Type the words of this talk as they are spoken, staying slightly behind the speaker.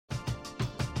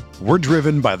We're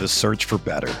driven by the search for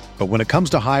better. But when it comes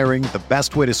to hiring, the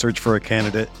best way to search for a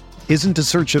candidate isn't to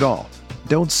search at all.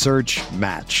 Don't search,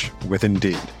 match with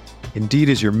Indeed. Indeed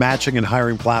is your matching and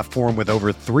hiring platform with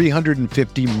over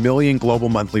 350 million global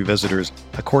monthly visitors,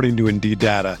 according to Indeed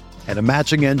data, and a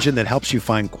matching engine that helps you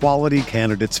find quality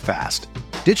candidates fast.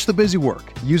 Ditch the busy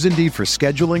work. Use Indeed for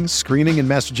scheduling, screening, and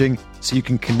messaging so you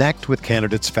can connect with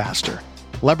candidates faster.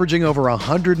 Leveraging over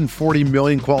 140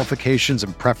 million qualifications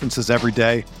and preferences every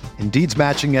day, Indeed's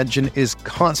matching engine is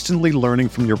constantly learning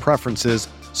from your preferences,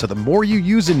 so the more you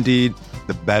use Indeed,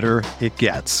 the better it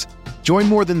gets. Join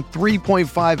more than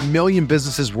 3.5 million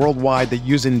businesses worldwide that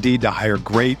use Indeed to hire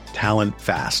great talent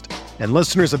fast. And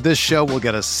listeners of this show will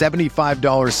get a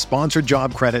 $75 sponsored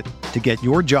job credit to get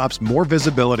your jobs more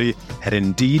visibility at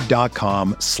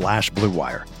Indeed.com/Blue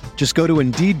Wire. Just go to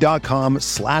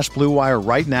Indeed.com/Blue Wire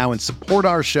right now and support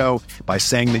our show by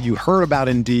saying that you heard about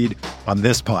Indeed on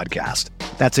this podcast.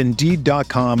 That's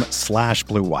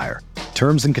Indeed.com/Blue Wire.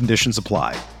 Terms and conditions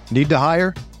apply. Need to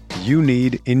hire? You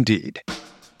need Indeed.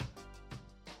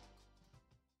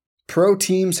 Pro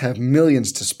teams have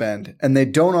millions to spend, and they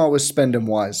don't always spend them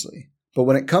wisely. But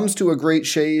when it comes to a great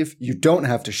shave, you don't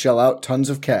have to shell out tons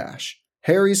of cash.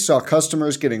 Harry's saw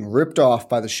customers getting ripped off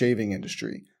by the shaving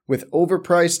industry with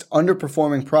overpriced,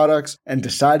 underperforming products and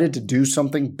decided to do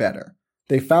something better.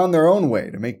 They found their own way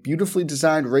to make beautifully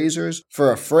designed razors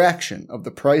for a fraction of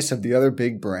the price of the other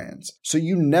big brands, so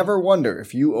you never wonder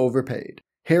if you overpaid.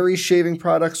 Harry's shaving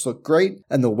products look great,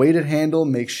 and the weighted handle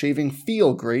makes shaving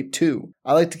feel great too.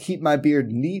 I like to keep my beard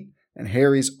neat, and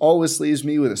Harry's always leaves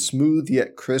me with a smooth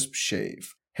yet crisp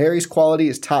shave. Harry's quality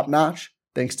is top-notch,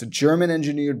 thanks to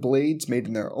German-engineered blades made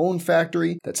in their own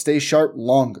factory that stay sharp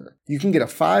longer. You can get a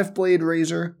 5-blade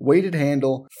razor, weighted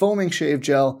handle, foaming shave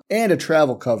gel, and a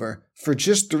travel cover for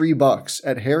just $3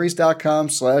 at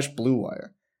harrys.com/Blue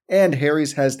Wire. And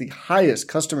Harry's has the highest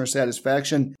customer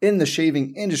satisfaction in the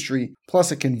shaving industry,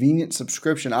 plus a convenient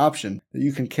subscription option that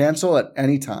you can cancel at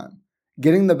any time.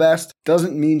 Getting the best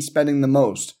doesn't mean spending the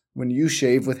most when you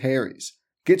shave with Harry's.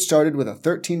 Get started with a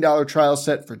 $13 trial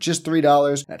set for just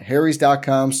 $3 at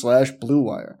harrys.com/Blue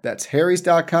Wire. That's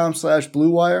harrys.com/Blue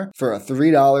Wire for a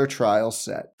 $3 trial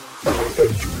set.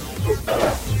 Entering the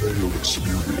Pat Mayo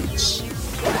Experience.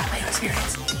 Pat Mayo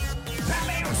Experience. Pat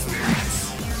Mayo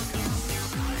Experience.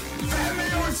 Pat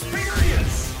Mayo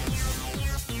Experience.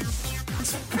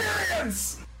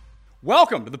 Experience.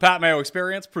 Welcome to the Pat Mayo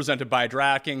Experience, presented by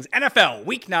DraftKings. NFL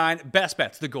Week 9 best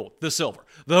bets: the gold, the silver,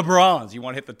 the bronze. You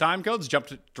want to hit the time codes,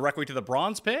 directly to the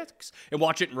bronze picks, and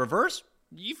watch it in reverse?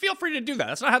 You feel free to do that.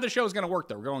 That's not how the show is going to work,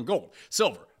 though. We're going gold,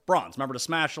 silver, bronze. Remember to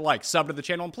smash the like, sub to the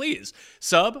channel, and please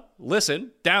sub,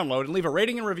 listen, download, and leave a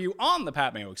rating and review on the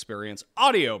Pat Mayo Experience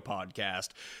audio podcast,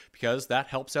 because that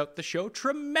helps out the show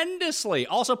tremendously.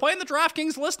 Also, play in the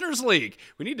DraftKings Listeners League.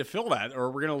 We need to fill that,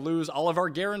 or we're going to lose all of our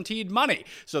guaranteed money.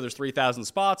 So there's 3,000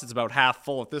 spots. It's about half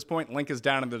full at this point. Link is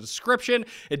down in the description.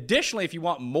 Additionally, if you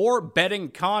want more betting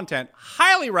content,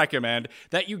 highly recommend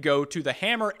that you go to the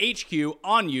Hammer HQ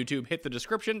on YouTube. Hit the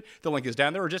description. The link is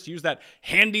down there, or just use that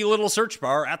handy little search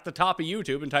bar at the top of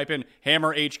YouTube and type in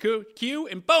Hammer HQ,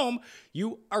 and boom,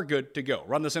 you are good to go.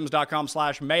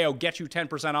 RunTheSims.com/Mayo. Get you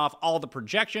 10% off all the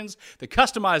projections, the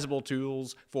customizable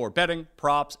tools for betting,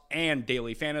 props, and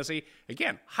daily fantasy.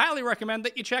 Again, highly recommend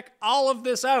that you check all of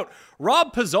this out.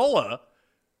 Rob Pizzola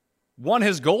won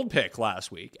his gold pick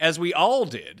last week, as we all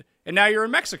did, and now you're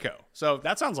in Mexico. So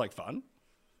that sounds like fun.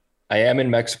 I am in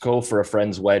Mexico for a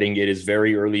friend's wedding. It is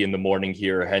very early in the morning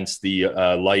here, hence the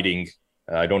lighting.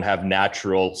 I don't have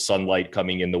natural sunlight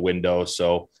coming in the window,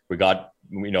 so we got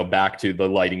back to the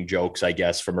lighting jokes, I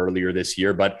guess, from earlier this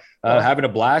year. But having a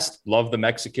blast. Love the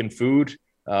Mexican food.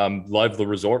 Love the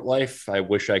resort life. I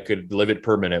wish I could live it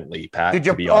permanently, Pat. Did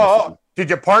you? To be honest with you. Did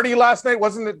you party last night?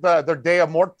 Wasn't it their Day of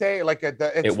Muerte?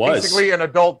 It was basically an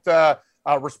adult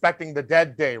respecting the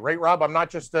dead day, right, Rob? I'm not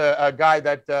just a guy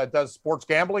that does sports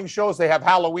gambling shows. They have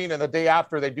Halloween, and the day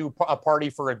after they do a party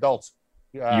for adults.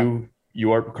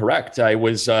 You are correct. I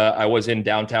was in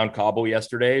downtown Cabo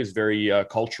yesterday. It was very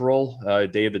cultural.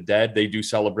 Day of the Dead. They do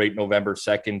celebrate November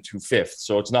 2nd to 5th.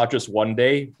 So it's not just one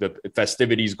day. The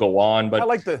festivities go on. But I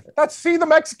like the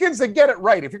Mexicans, they get it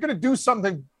right. If you're going to do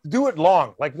something, do it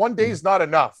long. Like one day is not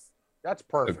enough. That's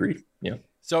perfect. Agreed. Yeah.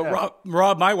 So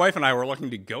Rob, my wife and I were looking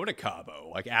to go to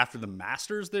Cabo after the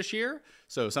Masters this year.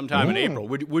 So sometime in April.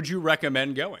 Would you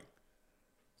recommend going?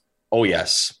 Oh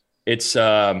yes, it's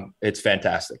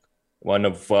fantastic. One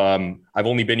of I've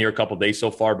only been here a couple of days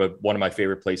so far, but one of my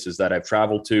favorite places that I've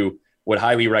traveled to. Would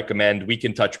highly recommend. We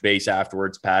can touch base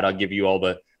afterwards, Pat. I'll give you all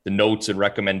the notes and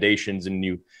recommendations, and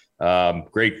you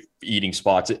Great eating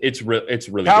spots. It's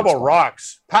really Cabo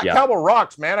rocks. Cabo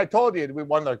rocks, man. I told you we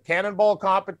won the cannonball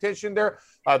competition there.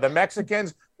 The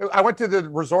Mexicans. I went to the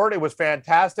resort. It was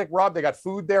fantastic, Rob. They got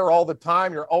food there all the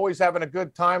time. You're always having a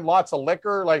good time. Lots of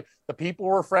liquor. Like the people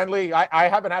were friendly. I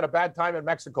haven't had a bad time in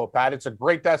Mexico, Pat. It's a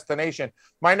great destination.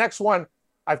 My next one,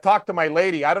 I've talked to my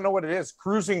lady. I don't know what it is.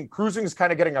 Cruising is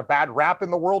kind of getting a bad rap in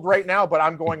the world right now, but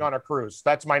I'm going on a cruise.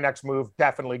 That's my next move.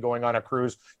 Definitely going on a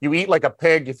cruise. You eat like a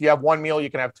pig. If you have one meal, you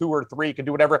can have 2 or 3. You can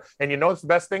do whatever. And you know, it's the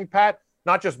best thing, Pat,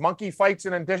 not just monkey fights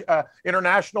in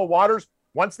international waters.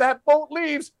 Once that boat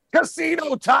leaves,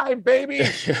 casino time, baby.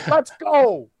 Let's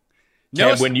go.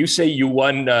 Cam, when you say you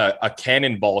won a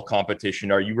cannonball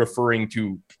competition, are you referring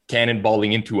to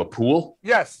cannonballing into a pool?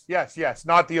 Yes.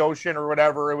 Not the ocean or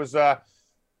whatever. It was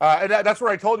that's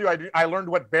where I told you I learned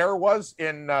what bear was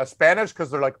in Spanish,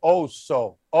 because they're like,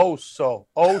 oso.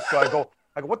 I go,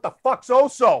 what the fuck's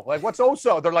oso? Like, what's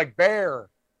oso? They're like, bear.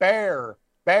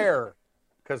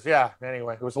 Because,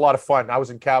 anyway, it was a lot of fun. I was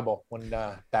in Cabo when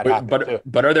that happened, too.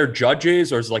 But are there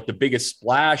judges, or is it like the biggest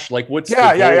splash? Like, what's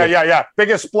Yeah.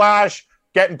 Biggest splash,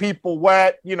 getting people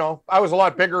wet. You know, I was a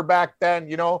lot bigger back then,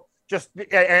 you know, just,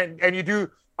 and you do,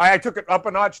 I took it up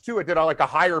a notch, too. I did a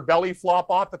higher belly flop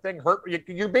off the thing.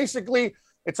 You basically,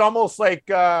 it's almost like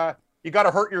you got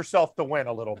to hurt yourself to win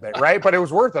a little bit, right? But it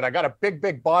was worth it. I got a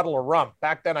big bottle of rum.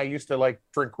 Back then, I used to,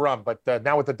 drink rum. But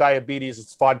now with the diabetes,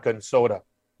 it's vodka and soda.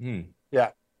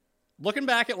 Yeah. Looking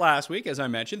back at last week, as I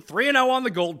mentioned, 3-0 on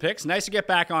the gold picks. Nice to get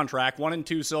back on track.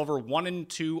 1-2 silver,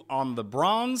 1-2 on the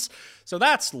bronze. So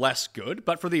that's less good.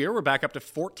 But for the year, we're back up to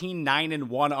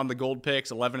 14-9-1 on the gold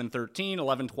picks, 11-13,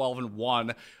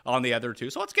 11-12-1 on the other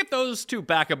two. So let's get those two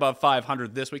back above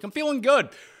 500 this week. I'm feeling good.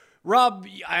 Rob,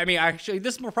 I mean, actually,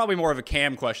 this is probably more of a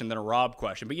Cam question than a Rob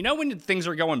question. But you know when things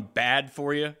are going bad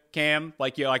for you, Cam?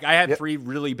 Like I had 3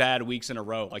 really bad weeks in a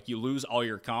row. Like, you lose all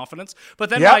your confidence. But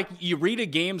then, you read a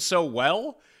game so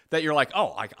well that you're like,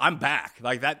 oh, I'm back.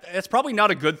 Like, it's probably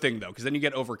not a good thing, though, because then you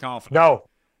get overconfident.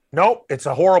 No, it's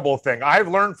a horrible thing. I've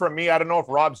learned from me, I don't know if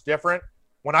Rob's different.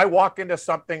 When I walk into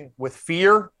something with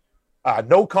fear,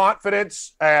 no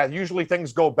confidence, usually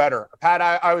things go better. Pat,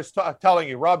 I was telling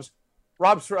you, Rob's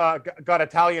got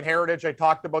Italian heritage. I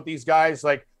talked about these guys.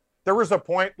 Like, there was a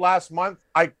point last month,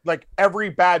 every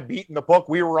bad beat in the book,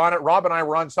 we were on it. Rob and I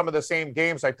were on some of the same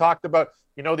games. I talked about,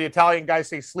 the Italian guys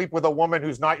say sleep with a woman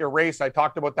who's not your race. I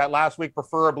talked about that last week,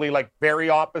 preferably very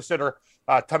opposite, or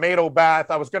tomato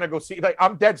bath. I was going to go see,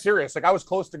 I'm dead serious. I was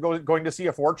close to going to see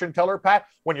a fortune teller, Pat.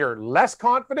 When you're less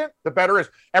confident, the better is.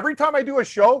 Every time I do a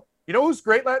show, you know who's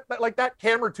great like that?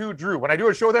 Camera 2 Drew. When I do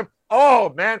a show with them,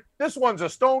 oh, man, this one's a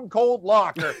stone cold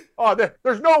lock. Or,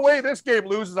 there's no way this game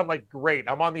loses. I'm like, great.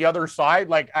 I'm on the other side.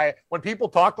 When people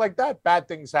talk like that, bad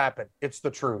things happen. It's the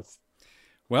truth.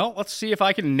 Well, let's see if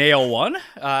I can nail one.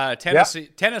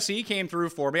 Tennessee came through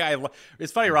for me.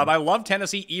 It's funny, Rob. I love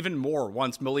Tennessee even more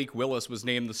once Malik Willis was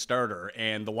named the starter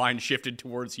and the line shifted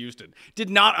towards Houston. Did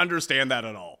not understand that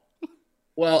at all.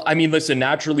 Well, I mean, listen,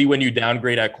 naturally, when you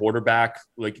downgrade at quarterback,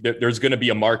 there's going to be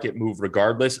a market move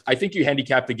regardless. I think you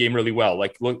handicapped the game really well.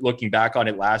 Looking back on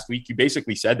it last week, you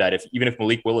basically said that even if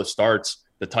Malik Willis starts,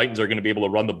 the Titans are going to be able to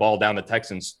run the ball down the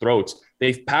Texans' throats.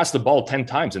 They've passed the ball 10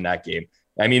 times in that game.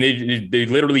 I mean, they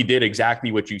literally did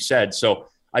exactly what you said. So,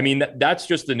 I mean, that's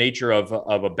just the nature of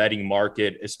a betting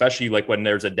market, especially when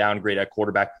there's a downgrade at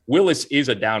quarterback. Willis is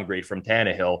a downgrade from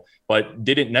Tannehill, but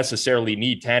didn't necessarily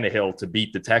need Tannehill to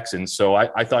beat the Texans. So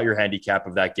I thought your handicap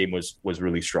of that game was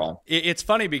really strong. It's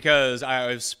funny because I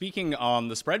was speaking on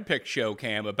the Spread Pick show,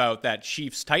 Cam, about that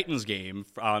Chiefs-Titans game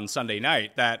on Sunday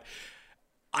night, that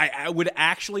I would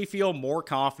actually feel more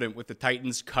confident with the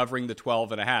Titans covering the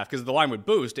 12.5, because the line would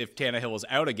boost if Tannehill is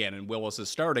out again and Willis is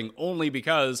starting, only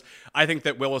because I think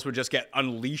that Willis would just get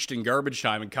unleashed in garbage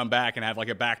time and come back and have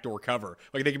a backdoor cover.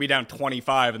 They could be down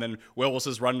 25 and then Willis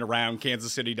is running around.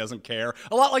 Kansas City doesn't care.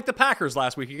 A lot like the Packers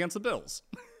last week against the Bills.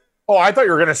 Oh, I thought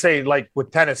you were going to say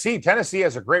with Tennessee. Tennessee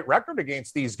has a great record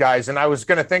against these guys. And I was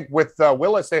going to think with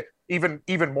Willis,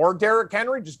 even more Derrick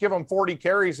Henry, just give him 40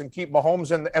 carries and keep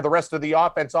Mahomes and the rest of the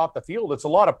offense off the field. It's a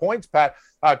lot of points, Pat.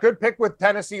 Good pick with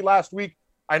Tennessee last week.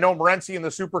 I know Morency in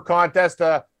the Super Contest,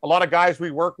 a lot of guys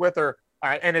we work with are,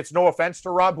 and it's no offense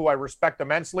to Rob, who I respect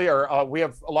immensely, or we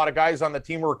have a lot of guys on the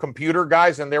team who are computer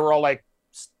guys, and they were all like,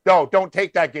 no, don't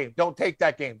take that game. Don't take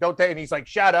that game. Don't take. And he's like,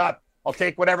 shut up. I'll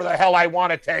take whatever the hell I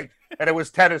want to take. And it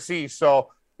was Tennessee. So,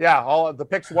 yeah, all of the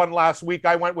picks won last week.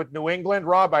 I went with New England,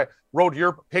 Rob. I rode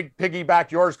your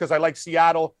piggyback yours because I like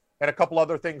Seattle and a couple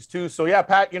other things too. So, yeah,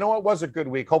 Pat, you know, it was a good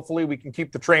week. Hopefully we can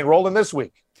keep the train rolling this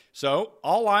week. So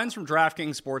all lines from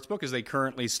DraftKings Sportsbook as they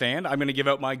currently stand. I'm going to give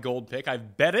out my gold pick.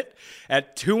 I've bet it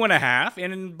at 2.5,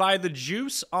 and by the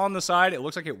juice on the side, it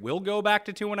looks like it will go back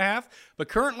to 2.5. But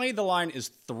currently the line is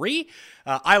 3.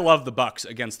 I love the Bucs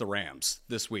against the Rams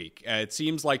this week. It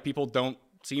seems like people don't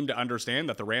seem to understand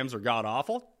that the Rams are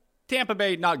god-awful. Tampa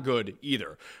Bay, not good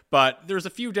either. But there's a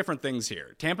few different things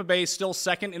here. Tampa Bay is still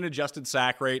second in adjusted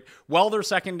sack rate. While their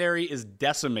secondary is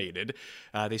decimated,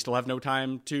 they still have no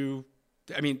time to...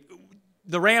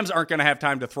 the Rams aren't going to have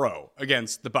time to throw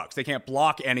against the Bucs. They can't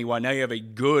block anyone. Now you have a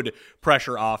good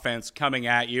pressure offense coming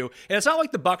at you. And it's not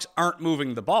like the Bucs aren't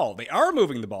moving the ball. They are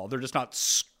moving the ball. They're just not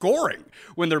scoring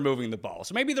when they're moving the ball.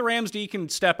 So maybe the Rams D can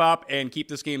step up and keep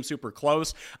this game super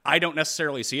close. I don't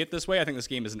necessarily see it this way. I think this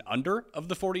game is an under of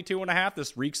the 42.5.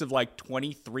 This reeks of like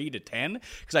 23-10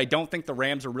 because I don't think the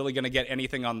Rams are really going to get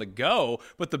anything on the go.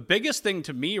 But the biggest thing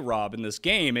to me, Rob, in this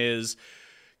game is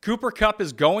Cooper Kupp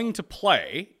is going to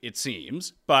play, it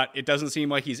seems, but it doesn't seem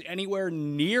like he's anywhere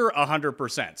near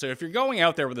 100%. So if you're going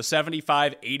out there with a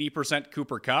 75-80%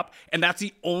 Cooper Kupp, and that's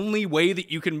the only way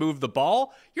that you can move the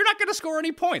ball, you're not going to score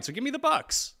any points. So give me the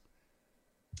Bucs.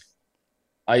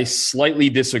 I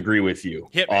slightly disagree with you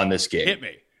on this game. Hit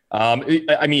me.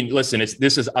 Listen,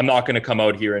 I'm not going to come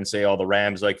out here and say, the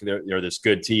Rams, like they're this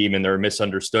good team and they're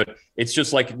misunderstood. It's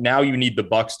just like now you need the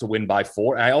Bucs to win by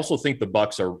 4. And I also think the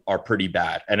Bucs are pretty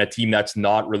bad and a team that's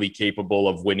not really capable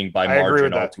of winning by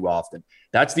margin all too often.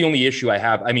 That's the only issue I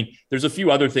have. There's a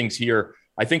few other things here.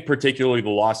 I think particularly the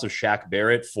loss of Shaq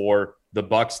Barrett for the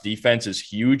Bucs defense is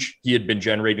huge. He had been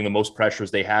generating the most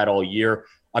pressures they had all year.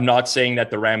 I'm not saying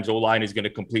that the Rams O-line is going to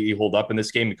completely hold up in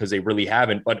this game because they really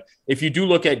haven't. But if you do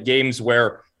look at games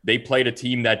where they played a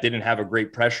team that didn't have a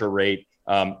great pressure rate,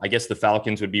 I guess the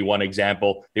Falcons would be one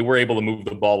example. They were able to move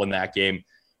the ball in that game.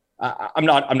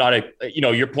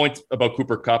 Your point about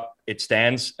Cooper Kupp, it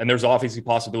stands. And there's obviously a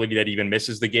possibility that he even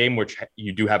misses the game, which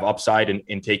you do have upside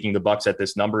in taking the Bucs at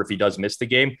this number if he does miss the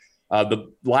game. The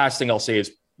last thing I'll say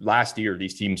is last year,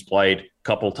 these teams played a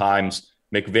couple times.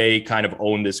 McVay kind of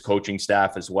owned this coaching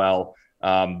staff as well.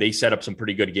 They set up some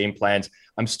pretty good game plans.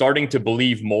 I'm starting to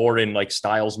believe more in like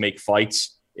styles make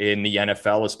fights in the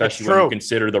NFL, especially when you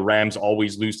consider the Rams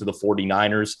always lose to the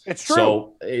 49ers. It's true.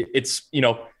 So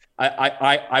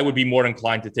I would be more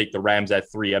inclined to take the Rams at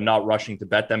 3. I'm not rushing to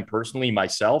bet them personally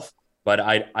myself, but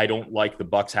I don't like the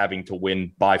Bucs having to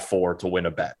win by 4 to win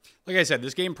a bet. Like I said,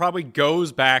 this game probably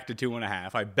goes back to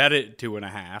 2.5. I bet it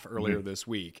 2.5 earlier this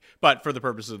week. But for the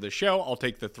purposes of the show, I'll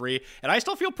take the 3. And I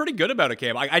still feel pretty good about it,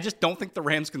 Cam. I just don't think the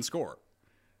Rams can score.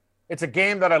 It's a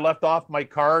game that I left off my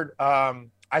card.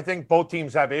 I think both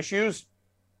teams have issues.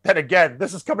 Then again,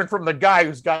 this is coming from the guy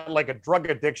who's got like a drug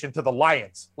addiction to the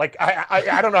Lions. Like,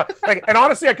 I don't know. Like, and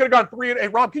honestly, I could have gone 3. Hey,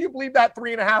 Rob, can you believe that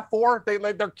 3.5, 4?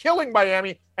 They're killing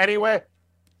Miami anyway.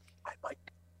 I like.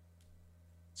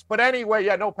 But anyway,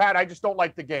 Pat, I just don't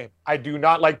like the game. I do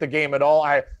not like the game at all.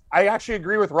 I actually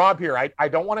agree with Rob here. I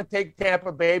don't want to take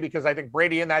Tampa Bay because I think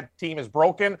Brady and that team is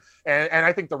broken. And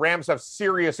I think the Rams have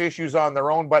serious issues on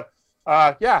their own. But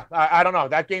I don't know.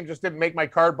 That game just didn't make my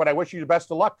card, but I wish you the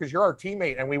best of luck because you're our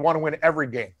teammate and we want to win every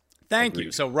game. Thank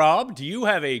you. So, Rob, do you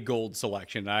have a gold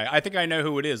selection? I think I know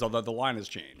who it is, although the line has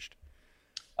changed.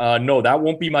 No, that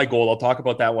won't be my goal. I'll talk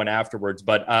about that one afterwards.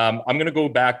 But I'm going to go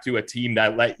back to a team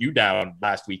that let you down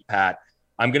last week, Pat.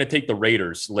 I'm going to take the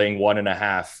Raiders laying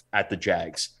 1.5 at the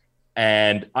Jags.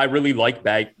 And I really like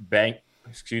I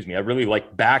really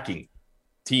like backing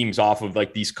teams off of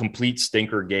like these complete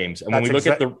stinker games. And when we look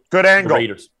at the good angle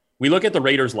Raiders, we look at the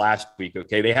Raiders last week.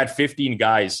 Okay. They had 15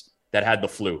 guys that had the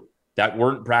flu that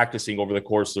weren't practicing over the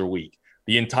course of their week.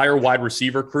 The entire wide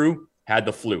receiver crew had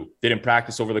the flu, didn't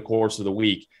practice over the course of the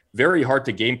week. Very hard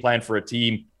to game plan for a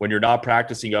team when you're not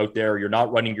practicing out there. You're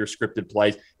not running your scripted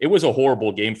plays. It was a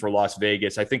horrible game for Las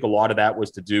Vegas. I think a lot of that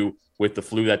was to do with the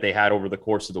flu that they had over the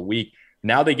course of the week.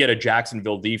 Now they get a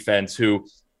Jacksonville defense who,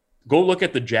 go look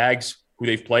at the Jags who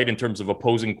they've played in terms of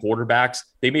opposing quarterbacks.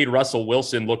 They made Russell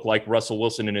Wilson look like Russell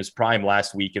Wilson in his prime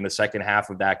last week in the second half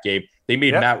of that game. They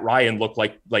made Matt Ryan look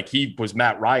like he was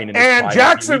Matt Ryan in his prime. And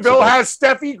Jacksonville has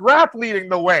Steffi Graf leading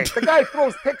the way. The guy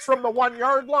throws picks from the 1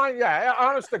 yard line. Yeah,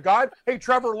 honest to God. Hey,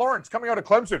 Trevor Lawrence coming out of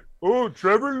Clemson. Oh,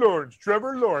 Trevor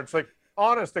Lawrence. Like,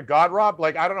 honest to God, Rob,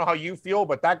 like, I don't know how you feel,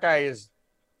 but that guy is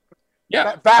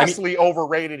vastly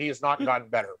overrated. He has not gotten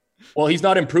better. Well, he's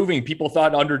not improving. People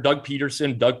thought under Doug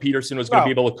Peterson was going to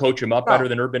be able to coach him up better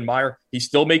than Urban Meyer. He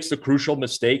still makes the crucial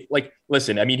mistake. Like,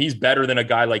 listen, I mean, he's better than a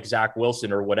guy like Zach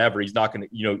Wilson or whatever. He's not going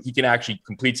to, he can actually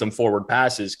complete some forward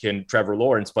passes, can Trevor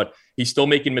Lawrence, but he's still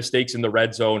making mistakes in the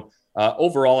red zone.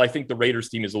 Overall, I think the Raiders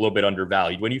team is a little bit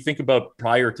undervalued. When you think about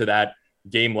prior to that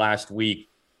game last week,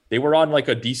 they were on like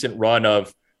a decent run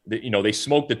of, they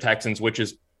smoked the Texans, which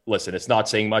is, listen, it's not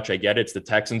saying much. I get it. It's the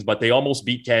Texans, but they almost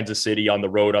beat Kansas City on the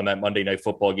road on that Monday Night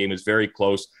Football game. It was very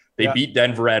close. They beat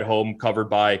Denver at home, covered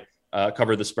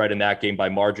the spread in that game by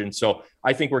margin. So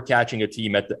I think we're catching a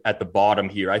team at the bottom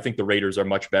here. I think the Raiders are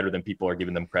much better than people are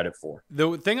giving them credit for.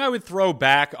 The thing I would throw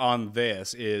back on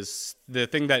this is the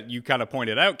thing that you kind of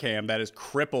pointed out, Cam, that has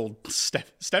crippled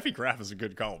Steffi Graf is a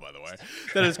good call, by the way.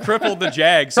 That has crippled the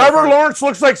Jags. Trevor Lawrence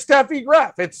looks like Steffi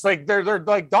Graf. It's like they're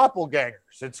like doppelgangers.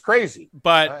 It's crazy.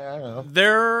 But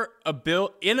their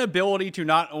inability to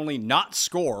not only not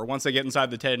score once they get inside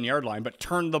the 10-yard line, but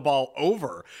turn the ball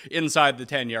over inside the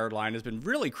 10-yard line has been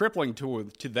really crippling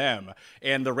to them.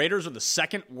 And the Raiders are the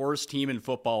second worst team in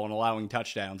football in allowing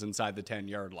touchdowns inside the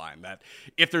 10-yard line. That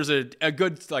if there's a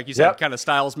good, like you said, kind of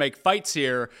styles make fights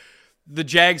here, the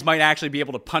Jags might actually be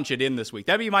able to punch it in this week.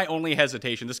 That'd be my only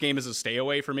hesitation. This game is a stay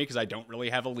away for me because I don't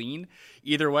really have a lean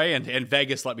either way. And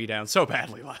Vegas let me down so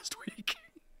badly last week.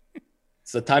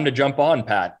 It's the time to jump on,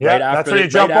 Pat. Yeah, right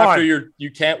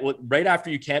after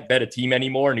you can't bet a team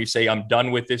anymore and you say, I'm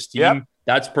done with this team,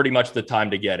 that's pretty much the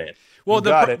time to get in. Well,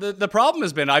 the problem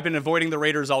has been I've been avoiding the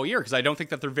Raiders all year because I don't think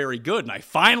that they're very good. And I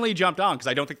finally jumped on because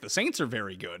I don't think the Saints are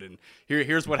very good. And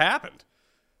here's what happened.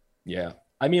 Yeah.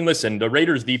 I mean, listen, the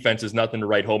Raiders defense is nothing to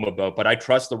write home about, but I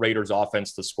trust the Raiders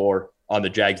offense to score on the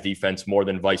Jags defense more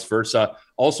than vice versa.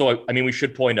 Also, I mean, we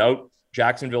should point out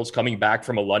Jacksonville's coming back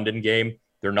from a London game.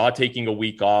 They're not taking a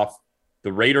week off.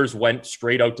 The Raiders went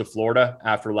straight out to Florida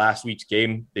after last week's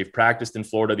game. They've practiced in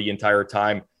Florida the entire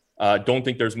time. Don't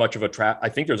think there's much of I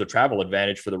think there's a travel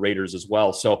advantage for the Raiders as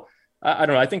well. So I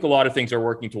don't know. I think a lot of things are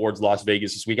working towards Las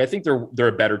Vegas this week. I think they're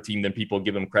a better team than people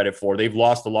give them credit for. They've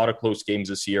lost a lot of close games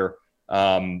this year.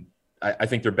 I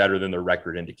think they're better than their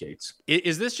record indicates.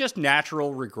 Is this just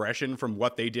natural regression from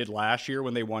what they did last year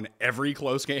when they won every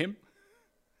close game?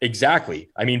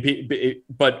 Exactly. I mean,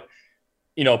 but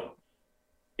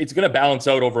it's going to balance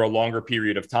out over a longer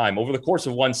period of time. Over the course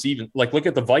of one season, like look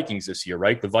at the Vikings this year,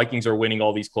 right? The Vikings are winning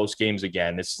all these close games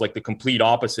again. This is like the complete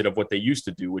opposite of what they used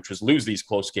to do, which was lose these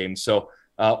close games. So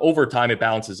over time, it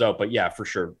balances out. But yeah, for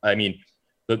sure. I mean,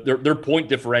 their point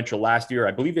differential last year,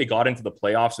 I believe they got into the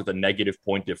playoffs with a negative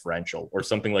point differential or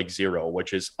something like 0,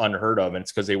 which is unheard of. And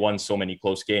it's because they won so many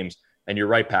close games. And you're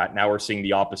right, Pat. Now we're seeing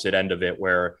the opposite end of it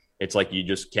where it's like you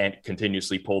just can't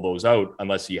continuously pull those out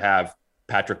unless you have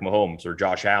Patrick Mahomes or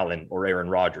Josh Allen or Aaron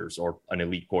Rodgers or an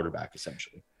elite quarterback,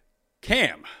 essentially.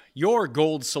 Cam, your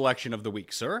gold selection of the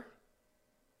week, sir.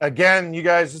 Again, you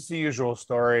guys, it's the usual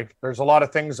story. There's a lot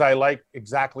of things I like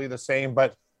exactly the same,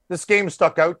 but this game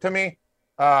stuck out to me.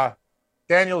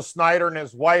 Daniel Snyder and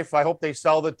his wife, I hope they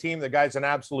sell the team. The guy's an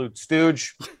absolute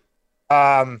stooge.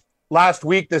 Last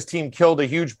week, this team killed a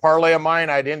huge parlay of mine.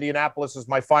 I had Indianapolis as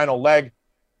my final leg.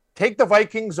 Take the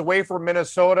Vikings away from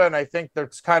Minnesota, and I think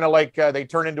that's kind of like they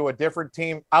turn into a different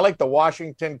team. I like the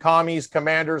Washington Commies,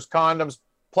 Commanders, Condoms,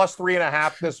 plus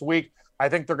 3.5 this week. I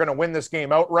think they're going to win this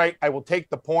game outright. I will take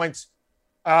the points.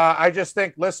 I just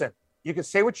think, listen, you can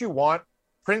say what you want.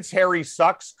 Prince Harry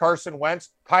sucks. Carson Wentz.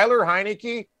 Tyler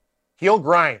Heineke, he'll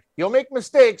grind. He'll make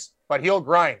mistakes, but he'll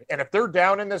grind. And if they're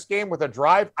down in this game with a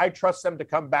drive, I trust them to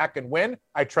come back and win.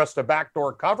 I trust a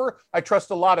backdoor cover. I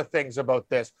trust a lot of things about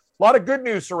this. A lot of good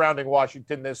news surrounding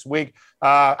Washington this week.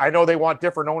 I know they want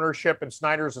different ownership and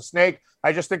Snyder's a snake.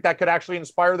 I just think that could actually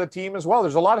inspire the team as well.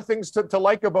 There's a lot of things to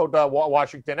like about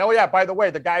Washington. Oh, yeah, by the way,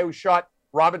 the guy who shot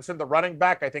Robinson, the running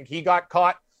back, I think he got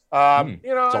caught. I'm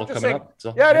just saying,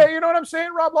 you know what I'm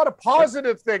saying, Rob? A lot of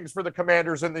positive things for the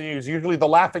Commanders in the news. Usually the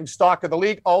laughing stock of the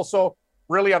league. Also,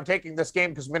 really, I'm taking this game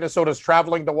because Minnesota's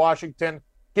traveling to Washington.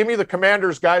 Give me the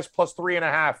Commanders, guys, plus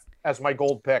 3.5 as my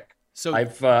gold pick. So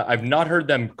I've not heard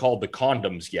them called the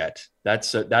Condoms yet.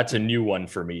 That's a new one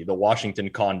for me. The Washington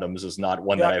Condoms is not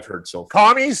one that I've heard so far.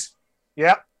 Commies,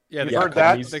 yeah, heard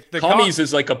commies. that. The commies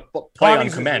is like a play on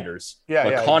Commanders.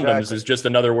 But condoms is just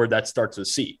another word that starts with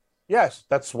C. Yes,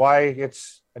 that's why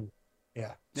it's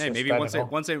maybe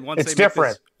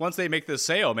once they make this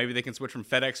sale, maybe they can switch from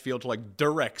FedEx Field to like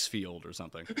Durex Field or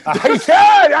something.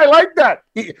 I like that.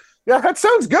 Yeah, that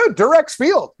sounds good. Durex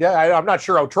Field. Yeah, I'm not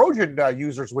sure how Trojan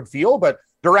users would feel, but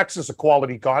Durex is a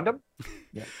quality condom.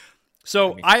 Yeah.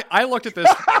 So I looked at this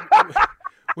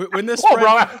when this.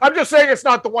 Bro, I'm just saying it's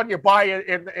not the one you buy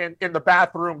in the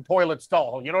bathroom toilet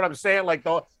stall. You know what I'm saying? Like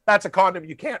that's a condom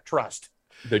you can't trust.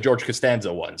 The George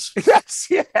Costanza ones.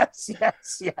 Yes.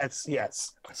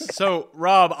 So,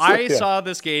 Rob, I saw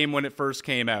this game when it first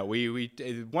came out. We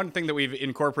one thing that we've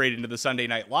incorporated into the Sunday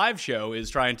Night Live show is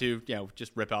trying to,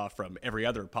 just rip off from every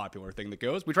other popular thing that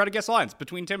goes. We try to guess lines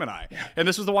between Tim and I. Yeah. And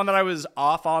this was the one that I was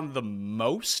off on the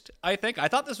most, I think. I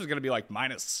thought this was going to be like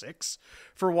 -6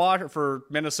 for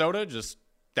Minnesota, just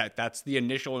that's the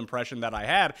initial impression that I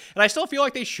had. And I still feel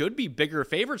like they should be bigger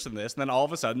favorites than this. And then all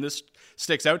of a sudden this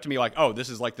sticks out to me like, oh, this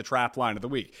is like the trap line of the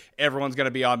week. Everyone's going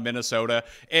to be on Minnesota.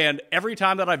 And every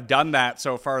time that I've done that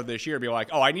so far this year, be like,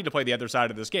 oh, I need to play the other side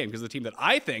of this game because the team that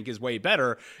I think is way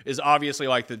better is obviously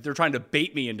like they're trying to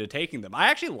bait me into taking them. I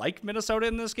actually like Minnesota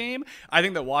in this game. I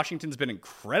think that Washington's been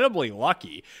incredibly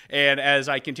lucky. And as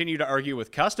I continue to argue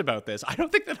with Cust about this, I don't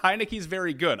think that Heineke's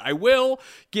very good. I will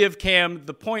give Cam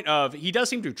the point of he does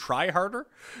seem to try harder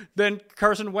than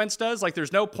Carson Wentz does. Like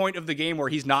there's no point of the game where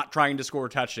he's not trying to score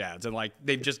touchdowns and like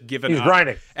they've just given up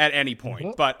grinding at any point.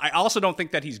 Mm-hmm. But I also don't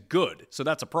think that he's good. So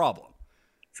that's a problem.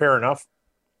 Fair enough.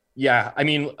 Yeah. I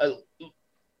mean,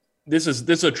 this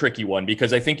is a tricky one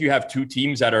because I think you have two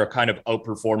teams that are kind of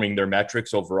outperforming their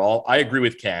metrics overall. I agree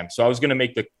with Cam. So I was going to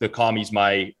make the Commies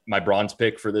my bronze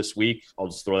pick for this week. I'll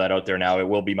just throw that out there now. It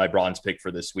will be my bronze pick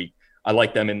for this week. I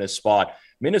like them in this spot.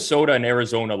 Minnesota and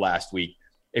Arizona last week.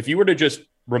 If you were to just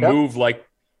remove,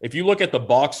 if you look at the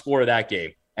box score of that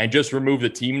game and just remove the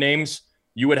team names,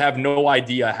 you would have no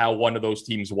idea how one of those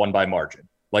teams won by margin,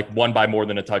 like won by more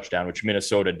than a touchdown, which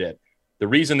Minnesota did. The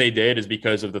reason they did is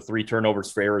because of the 3 turnovers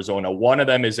for Arizona. One of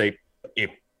them is a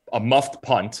muffed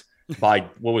punt by,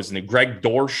 what was it, Greg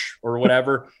Dorsch or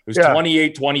whatever. It was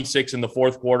 28-26 in the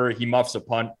fourth quarter. He muffs a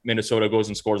punt. Minnesota goes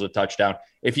and scores a touchdown.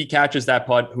 If he catches that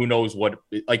punt, who knows what,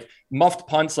 like muffed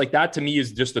punts like that to me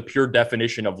is just the pure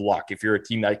definition of luck. If you're a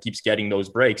team that keeps getting those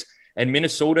breaks, and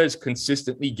Minnesota is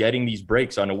consistently getting these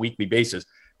breaks on a weekly basis.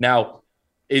 Now,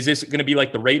 is this going to be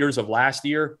like the Raiders of last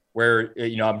year where,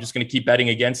 I'm just going to keep betting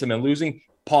against them and losing?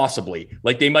 Possibly.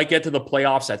 Like they might get to the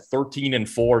playoffs at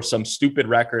 13-4, some stupid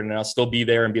record, and I'll still be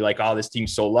there and be like, oh, this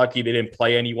team's so lucky they didn't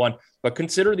play anyone. But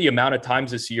consider the amount of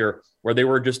times this year where they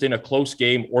were just in a close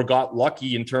game or got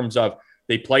lucky in terms of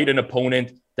they played an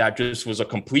opponent that just was a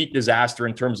complete disaster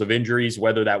in terms of injuries,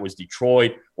 whether that was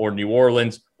Detroit or New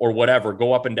Orleans or whatever,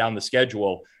 go up and down the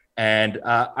schedule. And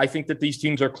I think that these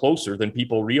teams are closer than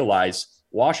people realize.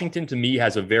 Washington, to me,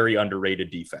 has a very underrated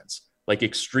defense. Like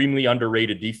extremely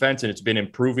underrated defense, and it's been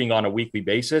improving on a weekly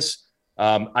basis.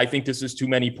 I think this is too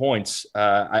many points.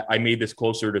 I made this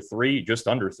closer to 3, just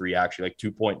under 3, actually, like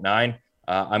 2.9.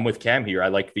 I'm with Cam here. I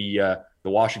like the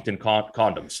Washington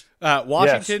condoms.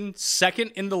 Washington,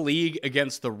 second in the league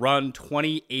against the run,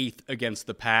 28th against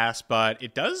the pass, but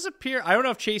it does appear, I don't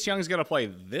know if Chase Young is going to play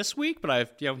this week,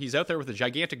 but he's out there with a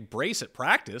gigantic brace at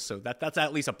practice, so that's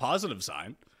at least a positive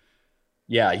sign.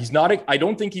 Yeah, he's not. I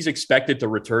don't think he's expected to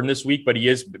return this week, but he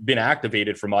has been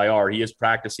activated from IR. He is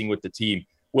practicing with the team.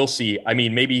 We'll see. I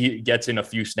mean, maybe he gets in a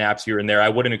few snaps here and there. I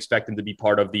wouldn't expect him to be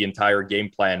part of the entire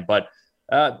game plan. But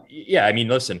yeah, I mean,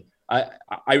 listen,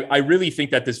 I really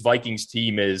think that this Vikings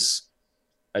team is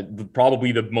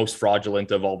probably the most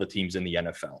fraudulent of all the teams in the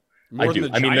NFL. I do.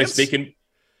 I mean, they can.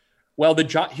 Well,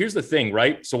 here's the thing,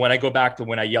 right? So when I go back to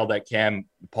when I yelled at Cam,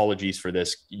 apologies for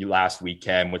this last week,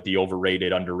 Cam, with the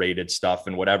overrated, underrated stuff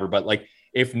and whatever. But like,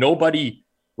 if nobody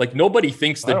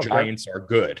thinks the Giants are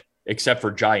good except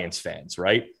for Giants fans,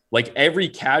 right? Like every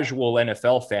casual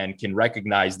NFL fan can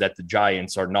recognize that the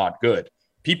Giants are not good.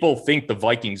 People think the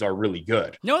Vikings are really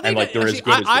good. No, they like they're as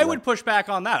good as I would push back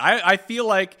on that. I feel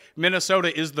like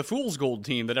Minnesota is the fool's gold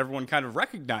team that everyone kind of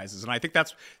recognizes, and I think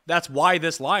that's why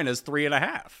this line is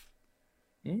 3.5.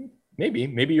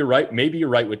 Maybe you're right. Maybe you're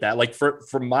right with that. Like for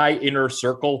my inner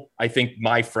circle, I think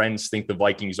my friends think the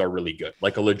Vikings are really good,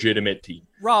 like a legitimate team.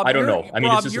 Rob, I don't know. I mean,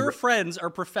 Rob, your friends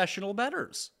are professional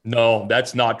bettors. No,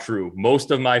 that's not true. Most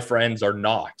of my friends are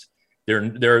not.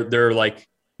 They're like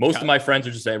most of my friends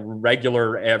are just a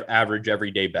regular, average,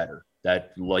 everyday bettor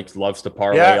that like loves to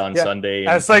parlay on Sunday.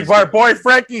 And it's like our boy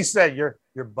Frankie said,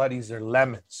 your buddies are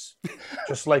lemons,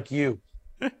 just like you.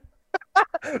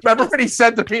 Remember when he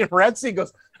said to me and Renzi, he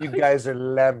goes, you guys are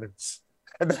lemons.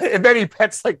 And then he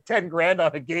bets like 10 grand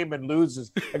on a game and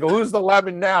loses. I go, who's the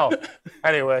lemon now?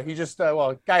 Anyway, he just,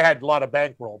 guy had a lot of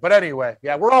bankroll. But anyway,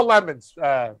 yeah, we're all lemons,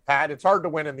 Pat. It's hard to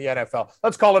win in the NFL.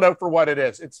 Let's call it out for what it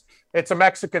is. It's a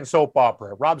Mexican soap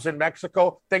opera. Rob's in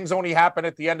Mexico. Things only happen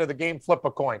at the end of the game. Flip a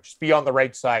coin. Just be on the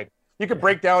right side. You can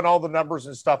break down all the numbers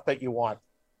and stuff that you want.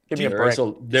 Give me a break.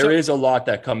 There is a lot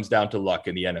that comes down to luck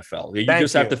in the NFL. You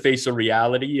just have to face a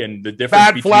reality and the difference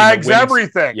bad between flags, the wins.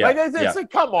 everything. Yeah, it's like,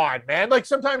 come on, man. Like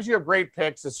sometimes you have great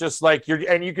picks. It's just like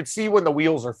and you can see when the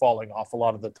wheels are falling off a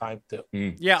lot of the time too.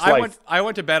 Yeah, I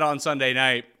went to bed on Sunday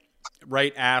night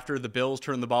right after the Bills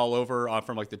turned the ball over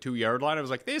from like the 2-yard line. I was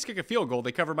like, they just kick a field goal,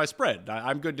 they cover my spread.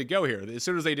 I'm good to go here. As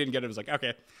soon as they didn't get it, I was like,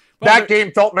 okay. Well, that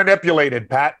game felt manipulated,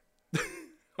 Pat.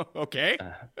 Okay.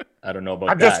 I don't know about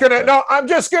I'm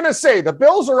just gonna say the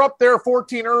Bills are up there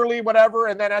 14 early, whatever,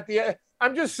 and then at the end,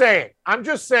 I'm just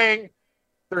saying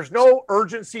there's no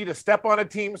urgency to step on a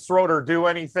team's throat or do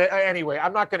anything. Anyway,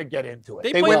 I'm not going to get into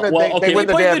it. They win the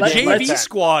JV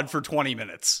squad for 20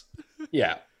 minutes.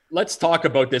 Yeah. Let's talk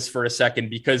about this for a second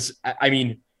because, I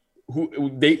mean,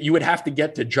 you would have to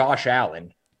get to Josh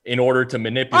Allen in order to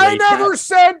manipulate. I never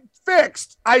said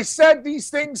fixed. I said these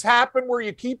things happen where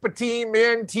you keep a team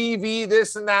in TV,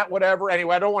 this and that, whatever.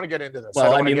 Anyway, I don't want to get into this.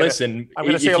 Well, I mean, listen, I'm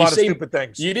going to say a lot of stupid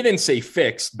things. You didn't say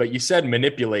fixed, but you said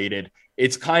manipulated.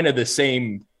 It's kind of the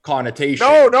same connotation.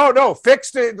 No.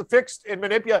 Fixed and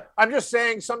manipulate. I'm just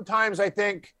saying sometimes I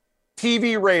think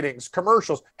TV ratings,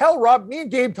 commercials. Hell, Rob, me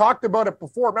and Gabe talked about it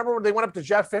before. Remember when they went up to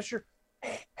Jeff Fisher?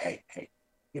 Hey.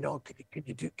 You know,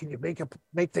 can you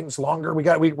make things longer?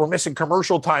 We're missing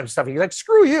commercial time stuff. He's like,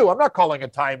 screw you. I'm not calling a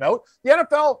timeout. The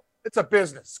NFL, it's a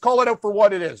business. Call it out for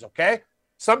what it is. Okay.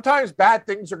 Sometimes bad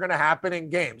things are going to happen in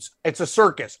games. It's a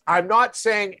circus. I'm not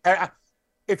saying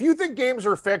if you think games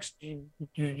are fixed,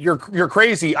 you're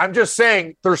crazy. I'm just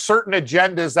saying there's certain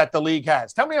agendas that the league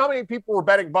has. Tell me how many people were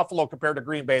betting Buffalo compared to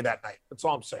Green Bay that night. That's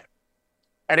all I'm saying.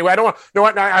 Anyway, I don't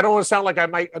want to sound like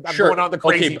I'm going on the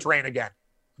crazy train again.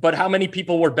 But how many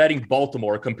people were betting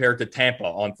Baltimore compared to Tampa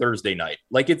on Thursday night?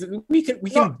 Like we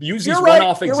can use these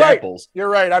one-off examples. You're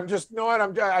right. I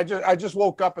just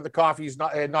woke up and the coffee's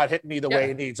not hitting me the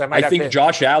way it needs. I think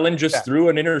Josh Allen just threw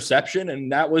an interception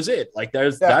and that was it. Like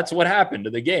that's what happened to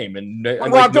the game. And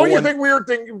Rob, don't you think weird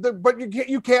thing? But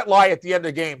you can't lie at the end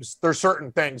of games. There's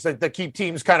certain things that keep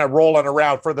teams kind of rolling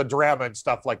around for the drama and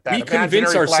stuff like that.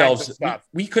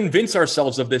 We convince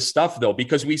ourselves of this stuff though,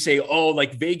 because we say, oh,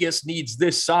 like Vegas needs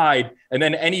this side, and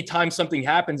then anytime something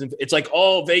happens, it's like,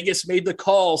 oh, Vegas made the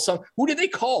call. Who did they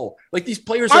call? Like these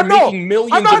players are making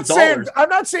millions of dollars. I'm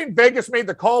not saying Vegas made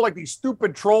the call like these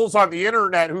stupid trolls on the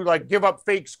internet who like give up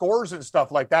fake scores and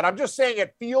stuff like that. I'm just saying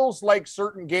it feels like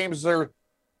certain games are.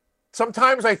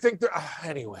 Sometimes I think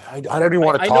anyway. I don't even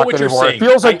want to talk anymore. It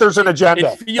feels like there's an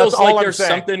agenda. It feels like there's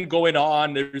something going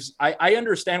on. I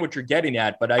understand what you're getting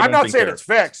at, but I'm not saying it's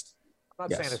fixed. I'm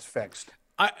not saying it's fixed.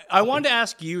 I wanted to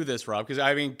ask you this, Rob, because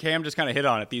I mean, Cam just kind of hit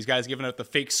on it. These guys giving out the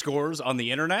fake scores on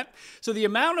the internet. So the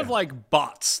amount of like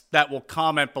bots that will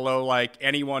comment below like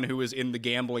anyone who is in the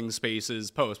gambling spaces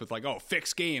post with like, oh,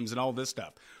 fixed games and all this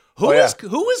stuff. Who is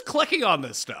clicking on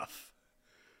this stuff?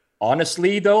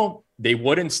 Honestly, though, they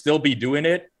wouldn't still be doing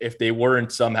it if they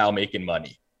weren't somehow making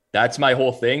money. That's my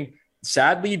whole thing.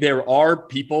 Sadly, there are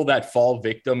people that fall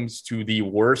victims to the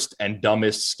worst and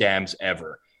dumbest scams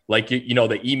ever. Like, you know,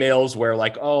 the emails where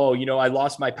like, oh, you know, I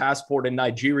lost my passport in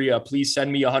Nigeria. Please send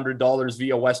me $100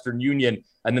 via Western Union.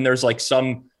 And then there's like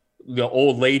some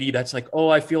old lady that's like, oh,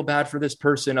 I feel bad for this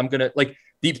person. I'm going to like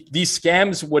these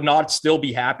scams would not still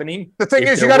be happening. The thing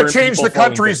is, you got to change the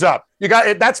countries up. You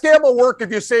got that scam will work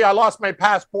if you say I lost my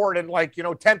passport in like, you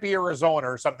know, Tempe, Arizona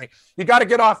or something. You got to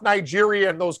get off Nigeria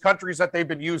and those countries that they've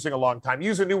been using a long time.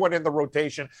 Use a new one in the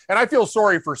rotation. And I feel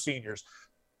sorry for seniors.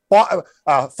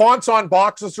 Fonts on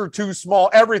boxes are too small.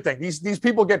 Everything. These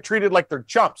people get treated like they're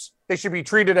chumps. They should be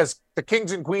treated as the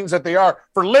kings and queens that they are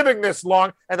for living this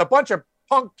long. And a bunch of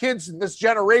punk kids in this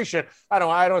generation. I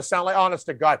don't sound like, honest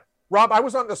to God. Rob, I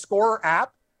was on the Score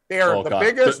app. They are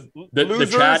biggest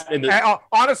losers. The chat and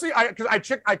honestly,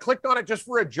 I clicked on it just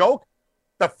for a joke.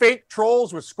 The fake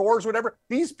trolls with scores, whatever.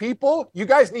 These people, you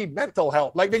guys need mental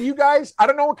help. Like you guys, I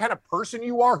don't know what kind of person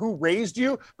you are, who raised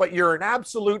you, but you're an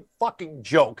absolute fucking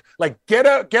joke. Like get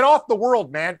off the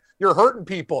world, man. You're hurting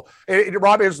people.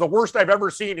 Rob, is the worst I've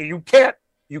ever seen. You can't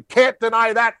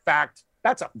deny that fact.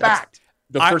 That's a fact.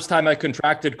 The first time I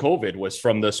contracted COVID was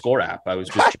from the Score app. I was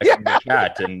just checking the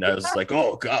chat, and I was like,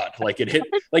 "Oh God!" Like it hit.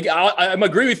 Like I'm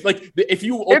agree with. Like if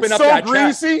you open up that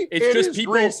greasy, chat, it's just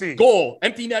people greasy. Goal,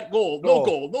 empty net goal, no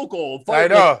goal. I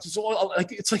know.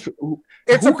 Like it's like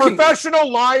it's a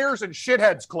professional liars and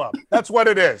shitheads club. That's what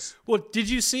it is. Well, did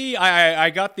you see? I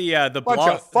got the bunch blog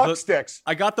of fuck sticks.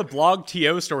 I got the blog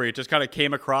TO story. It just kind of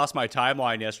came across my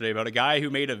timeline yesterday about a guy who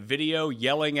made a video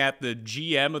yelling at the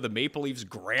GM of the Maple Leafs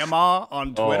grandma on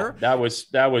Twitter. That was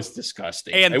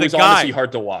disgusting. And it was honestly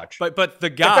hard to watch. But the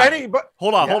guy,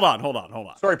 hold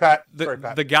on. Sorry, Pat.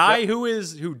 The guy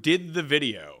who did the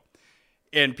video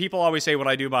and people always say when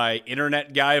I do my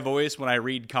internet guy voice when I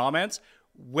read comments,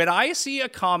 when I see a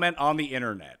comment on the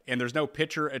internet and there's no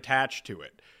picture attached to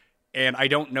it, and I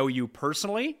don't know you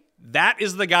personally, that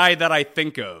is the guy that I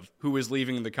think of who is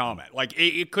leaving the comment. Like,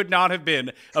 it could not have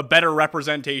been a better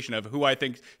representation of who I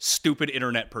think stupid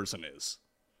internet person is.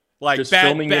 Like, just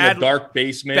filming in a dark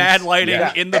basement. Bad lighting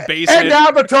in the basement. Egg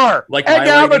Avatar. Like Egg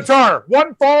Avatar.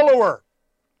 One follower.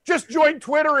 Just joined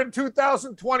Twitter in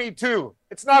 2022.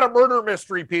 It's not a murder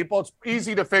mystery, people. It's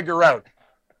easy to figure out.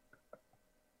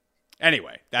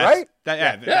 Anyway, that's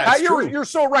right? true. You're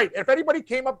so right. If anybody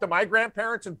came up to my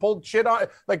grandparents and pulled shit on,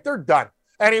 like, they're done.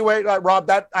 Anyway, Rob,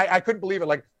 that I couldn't believe it.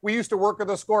 Like, we used to work at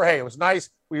the Score. Hey, it was nice.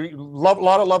 We love a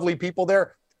lot of lovely people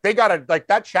there. They got to, like,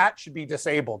 that chat should be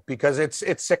disabled because it's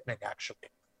sickening, actually.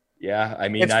 Yeah, I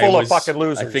mean, it's full of fucking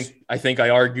losers. I think I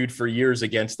argued for years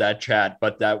against that chat,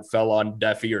 but that fell on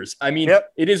deaf ears. I mean,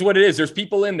 It is what it is. There's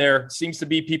people in there. Seems to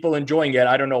be people enjoying it.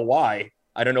 I don't know why.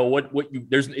 I don't know what you.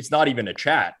 It's not even a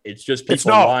chat. It's just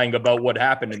people lying about what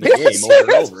happened in the game over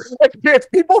and over. It's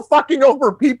people fucking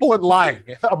over people and lying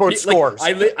about scores.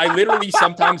 I literally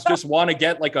sometimes just want to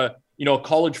get like a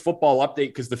college football update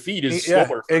because the feed is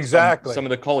slower. Exactly. Some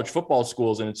of the college football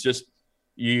schools, and it's just.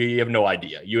 You have no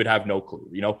idea. You would have no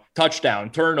clue. Touchdown,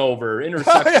 turnover,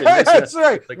 interception. That's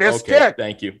right. Like, Missed okay, kick.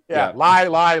 Thank you. Yeah. Lie.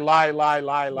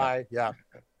 Yeah.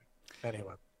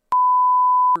 Anyway.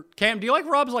 Cam, do you like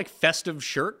Rob's like festive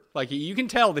shirt? Like, you can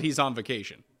tell that he's on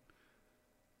vacation.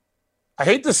 I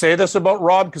hate to say this about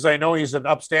Rob because I know he's an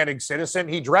upstanding citizen.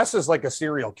 He dresses like a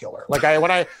serial killer. Like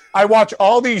when I watch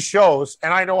all these shows,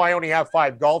 and I know I only have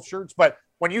 5 golf shirts, but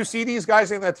when you see these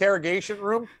guys in the interrogation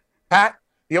room, Pat,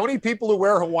 the only people who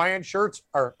wear Hawaiian shirts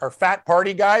are fat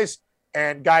party guys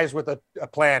and guys with a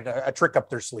plan, a trick up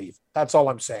their sleeve. That's all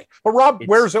I'm saying. But Rob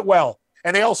wears it well.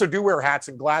 And they also do wear hats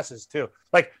and glasses too.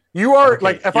 Like you are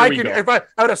like, if I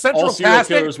had a central all serial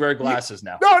casting, killers wear glasses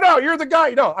now. No, you're the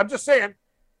guy. No, I'm just saying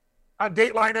on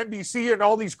Dateline NBC and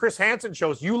all these Chris Hansen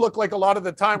shows, you look like a lot of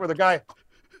the time where the guy,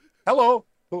 hello,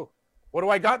 what do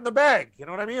I got in the bag? You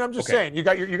know what I mean? I'm just saying you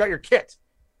got your kit.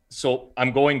 So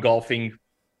I'm going golfing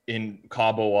in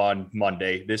Cabo on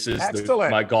Monday. This is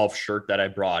my golf shirt that I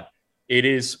brought. It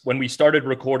is, when we started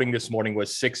recording this morning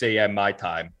was 6 a.m. my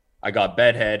time. I got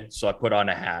bedhead, so I put on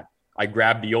a hat. I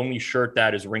grabbed the only shirt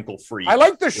that is wrinkle-free. I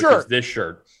like the shirt. This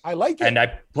shirt. I like it. And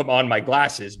I put on my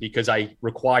glasses because I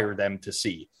require them to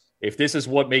see. If this is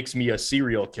what makes me a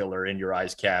serial killer in your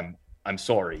eyes, Cam, I'm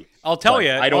sorry. I'll tell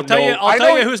you. I'll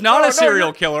tell you who's not a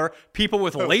serial killer. People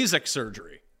with LASIK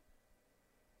surgery.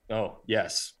 Oh,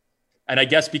 yes. And I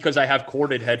guess because I have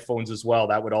corded headphones as well,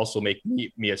 that would also make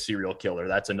me a serial killer.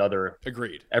 That's another.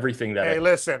 Agreed. Everything that. Hey,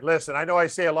 listen. I know I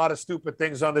say a lot of stupid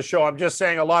things on the show. I'm just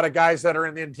saying a lot of guys that are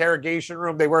in the interrogation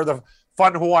room, they wear the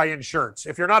fun Hawaiian shirts.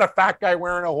 If you're not a fat guy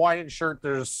wearing a Hawaiian shirt,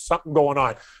 there's something going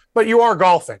on. But you are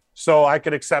golfing, so I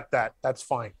could accept that. That's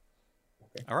fine.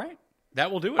 Okay. All right.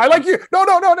 That will do it. I like you. No,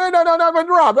 but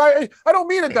Rob, I don't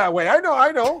mean it that way. I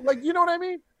know. Like, you know what I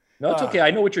mean? No, it's okay.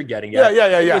 I know what you're getting at. Yeah.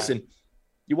 Listen.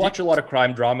 You watch a lot of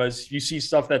crime dramas. You see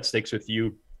stuff that sticks with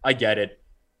you. I get it.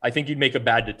 I think you'd make a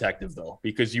bad detective, though,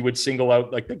 because you would single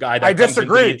out like the guy that. I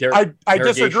disagree. I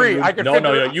disagree.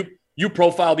 No. You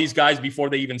profile these guys before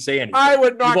they even say anything. I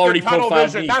would not get tunnel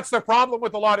vision. That's the problem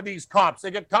with a lot of these cops.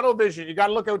 They get tunnel vision. You got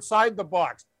to look outside the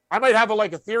box. I might have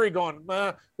a theory going.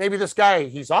 Maybe this guy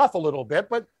he's off a little bit,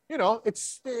 but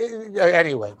it's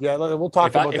anyway. Yeah, we'll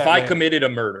talk about that. If I committed a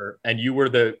murder and you were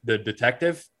the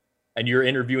detective, and you're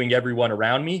interviewing everyone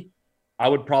around me, I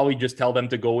would probably just tell them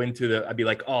to go into I'd be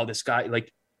like, oh, this guy,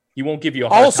 like, he won't give you a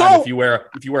hard time if you wear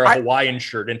a Hawaiian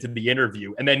shirt into the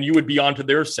interview, and then you would be onto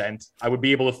their scent. I would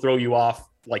be able to throw you off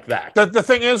like that. The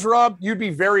thing is, Rob, you'd be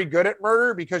very good at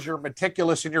murder because you're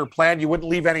meticulous in your plan. You wouldn't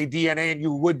leave any DNA, and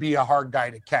you would be a hard guy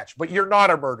to catch. But you're not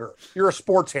a murderer. You're a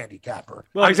sports handicapper.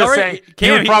 Well, I'm just saying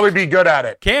you would probably be good at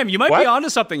it. Cam, you might be onto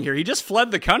something here. He just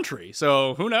fled the country,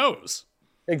 so who knows?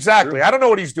 Exactly. Sure. I don't know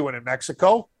what he's doing in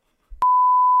Mexico.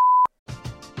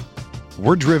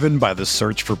 We're driven by the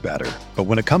search for better. But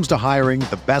when it comes to hiring,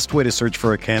 the best way to search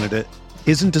for a candidate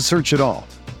isn't to search at all.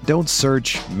 Don't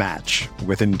search, match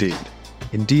with Indeed.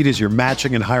 Indeed is your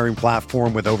matching and hiring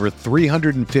platform with over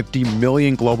 350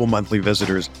 million global monthly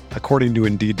visitors, according to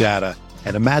Indeed data,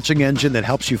 and a matching engine that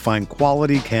helps you find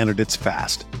quality candidates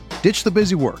fast. Ditch the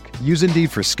busy work. Use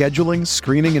Indeed for scheduling,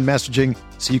 screening, and messaging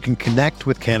so you can connect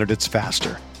with candidates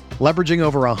faster. Leveraging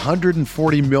over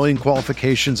 140 million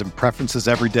qualifications and preferences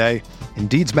every day,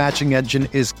 Indeed's matching engine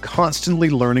is constantly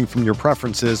learning from your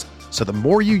preferences, so the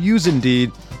more you use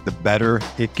Indeed, the better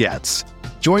it gets.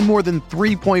 Join more than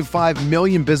 3.5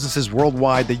 million businesses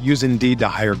worldwide that use Indeed to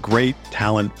hire great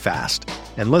talent fast.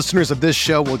 And listeners of this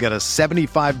show will get a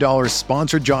 $75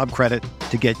 sponsored job credit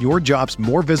to get your jobs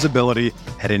more visibility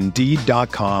at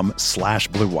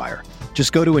Indeed.com/Blue Wire.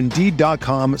 Just go to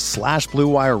Indeed.com/Blue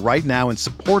Wire right now and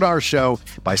support our show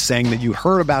by saying that you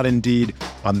heard about Indeed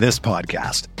on this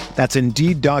podcast. That's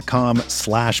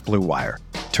Indeed.com/Blue Wire.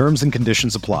 Terms and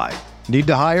conditions apply. Need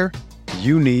to hire?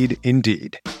 You need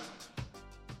Indeed.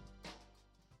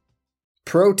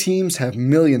 Pro teams have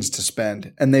millions to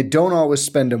spend, and they don't always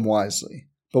spend them wisely.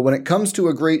 But when it comes to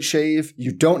a great shave,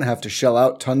 you don't have to shell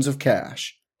out tons of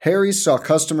cash. Harry's saw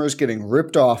customers getting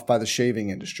ripped off by the shaving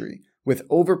industry with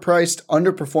overpriced,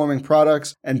 underperforming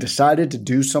products and decided to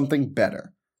do something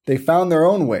better. They found their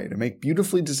own way to make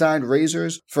beautifully designed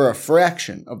razors for a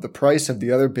fraction of the price of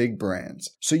the other big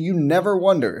brands, so you never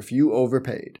wonder if you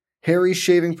overpaid. Harry's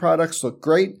shaving products look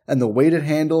great, and the weighted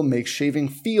handle makes shaving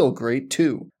feel great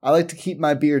too. I like to keep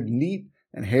my beard neat,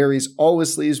 and Harry's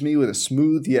always leaves me with a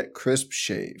smooth yet crisp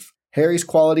shave. Harry's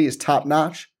quality is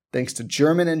top-notch, thanks to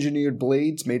German-engineered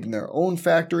blades made in their own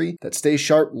factory that stay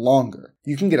sharp longer.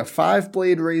 You can get a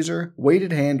 5-blade razor,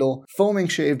 weighted handle, foaming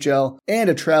shave gel, and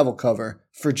a travel cover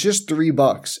for just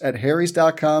 $3 at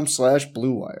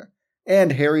harrys.com/Blue Wire.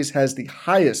 And Harry's has the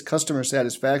highest customer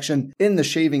satisfaction in the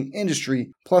shaving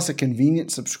industry, plus a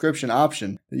convenient subscription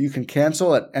option that you can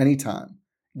cancel at any time.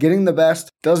 Getting the best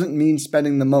doesn't mean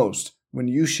spending the most when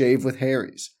you shave with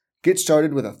Harry's. Get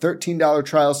started with a $13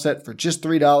 trial set for just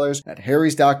 $3 at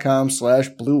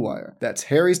harrys.com/Blue Wire. That's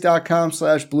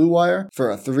harrys.com/Blue Wire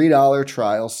for a $3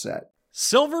 trial set.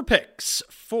 Silver picks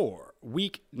for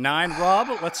week 9. Rob,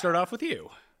 let's start off with you.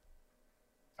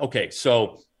 Okay,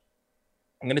 so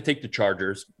I'm going to take the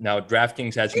Chargers. Now,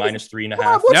 DraftKings has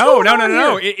 -3.5.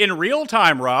 No. In real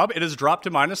time, Rob, it has dropped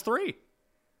to -3.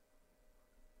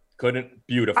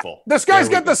 Beautiful. This guy's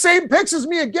got the same picks as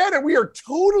me again, and we are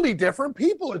totally different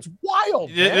people. It's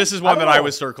wild. Man. This is one that I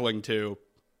was circling too.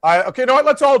 Okay, no,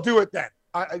 let's all do it then.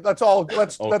 Let's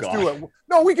do it.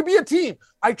 No, we can be a team.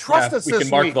 I trust us. We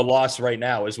can mark the loss right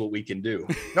now is what we can do.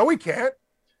 No, we can't.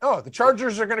 No, the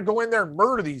Chargers are going to go in there and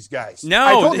murder these guys.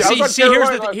 No,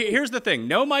 here's the thing.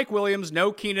 No Mike Williams,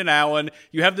 no Keenan Allen.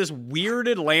 You have this weird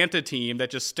Atlanta team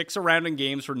that just sticks around in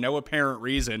games for no apparent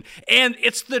reason. And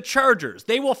it's the Chargers.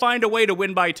 They will find a way to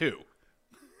win by 2.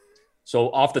 So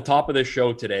off the top of the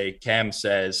show today, Cam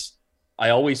says,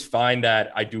 I always find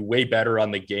that I do way better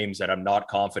on the games that I'm not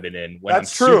confident in. When I'm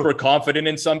super confident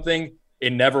in something,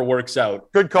 it never works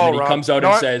out. Good call, and then Rob. He comes out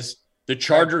and says, the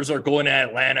Chargers are going to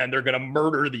Atlanta and they're going to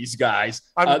murder these guys.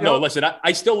 Listen,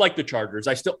 I still like the Chargers.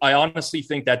 I honestly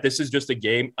think that this is just a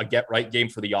get-right game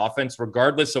for the offense,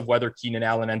 regardless of whether Keenan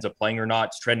Allen ends up playing or not.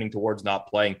 It's trending towards not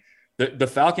playing. The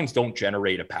Falcons don't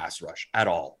generate a pass rush at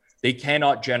all. They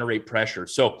cannot generate pressure.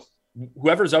 So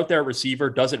whoever's out there at receiver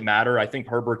doesn't matter. I think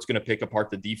Herbert's going to pick apart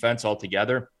the defense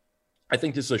altogether. I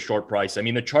think this is a short price. I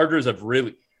mean, the Chargers have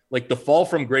really, the fall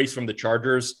from grace from the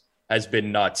Chargers has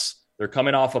been nuts. They're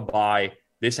coming off a bye.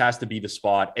 This has to be the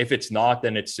spot. If it's not,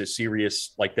 then it's a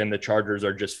serious, then the Chargers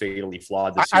are just fatally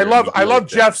flawed this year. I love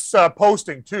Jeff's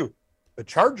posting too. The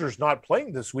Chargers not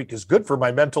playing this week is good for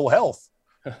my mental health.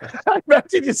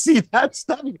 Did you see that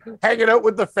stuff? Hanging out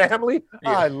with the family.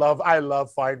 Yeah. I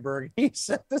love Feinberg. He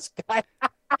said this guy.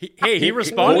 He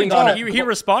responded. He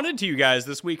responded to you guys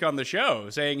this week on the show,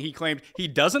 saying he claimed he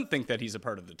doesn't think that he's a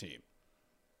part of the team.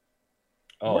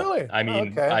 Oh, really? I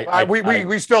mean, okay.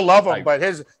 We still love him, but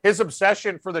his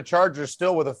obsession for the Chargers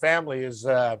still with a family is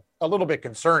a little bit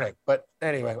concerning. But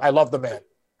anyway, I love the man.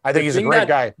 I think he's a great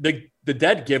guy. The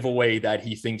dead giveaway that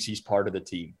he thinks he's part of the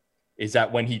team is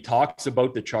that when he talks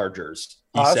about the Chargers,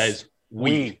 he says,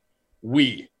 we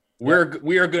are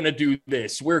going to do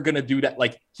this. We're going to do that.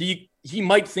 He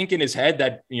might think in his head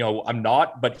that, I'm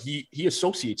not, but he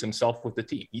associates himself with the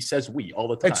team. He says we all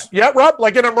the time. Rob,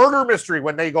 like in a murder mystery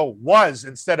when they go was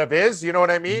instead of is, you know what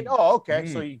I mean? Oh, okay.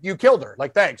 So you killed her.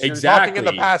 Thanks. You're talking in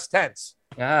the past tense.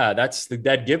 That's the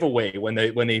dead giveaway when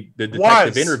the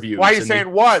detective interviews. Why are you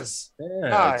saying was?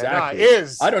 Yeah, exactly.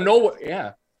 Is. I don't know.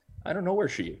 I don't know where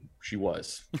she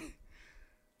was.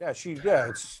 It's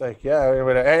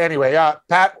anyway,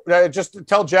 Pat, just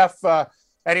tell Jeff,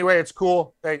 anyway, it's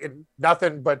cool.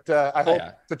 Nothing, but I hope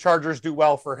the Chargers do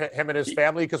well for him and his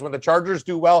family, because when the Chargers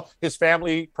do well, his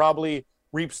family probably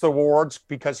reaps the rewards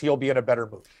because he'll be in a better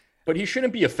mood. But he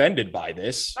shouldn't be offended by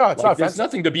this. No, it's not. There's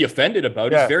nothing to be offended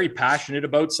about. Yeah. He's very passionate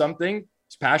about something.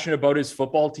 He's passionate about his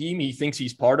football team. He thinks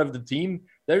he's part of the team.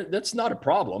 That's not a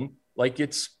problem.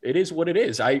 It is what it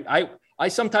is. I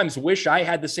sometimes wish I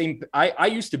had the same. I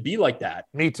used to be like that.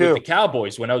 Me too. With the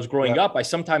Cowboys when I was growing up. I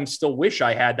sometimes still wish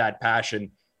I had that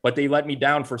passion, but they let me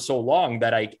down for so long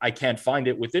that I can't find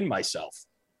it within myself.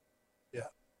 Yeah.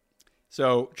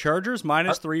 So Chargers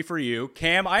 -3 for you.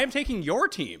 Cam, I am taking your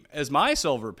team as my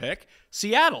silver pick.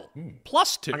 Seattle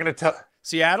 +2. I'm going to tell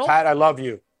Seattle. Pat, I love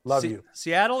you. Love you.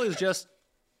 Seattle is just,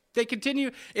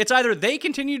 it's either they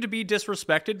continue to be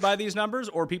disrespected by these numbers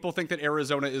or people think that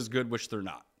Arizona is good, which they're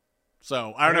not.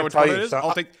 So I don't know which one it is.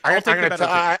 I'll take the better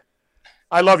team.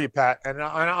 I love you, Pat. And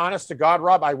honest to God,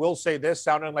 Rob, I will say this,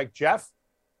 sounding like Jeff,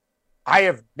 I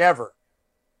have never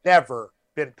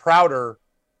been prouder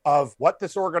of what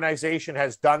this organization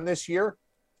has done this year,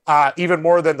 even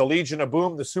more than the Legion of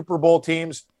Boom, the Super Bowl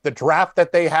teams, the draft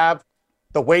that they have,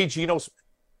 the way Geno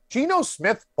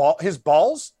Smith, his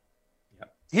balls,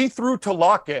 he threw to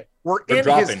Lockett were in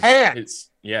his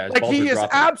hands. His like balls he are is dropping.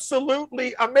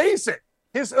 Absolutely amazing.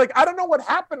 I don't know what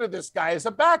happened to this guy as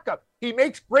a backup. He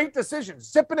makes great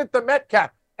decisions, zipping at the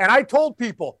Metcalf. And I told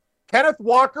people, Kenneth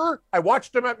Walker, I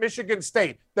watched him at Michigan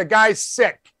State. The guy's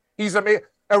sick. He's amazing.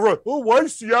 Why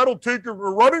is Seattle taking a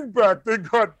running back? They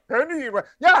got Penny.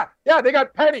 Yeah, they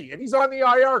got Penny, and he's on the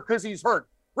IR because he's hurt.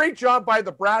 Great job by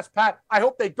the brass, Pat. I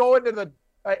hope they go into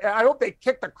I hope they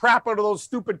kick the crap out of those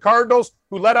stupid Cardinals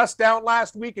who let us down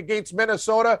last week against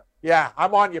Minnesota. Yeah,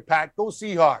 I'm on you, Pat. Go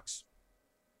Seahawks.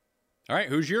 All right,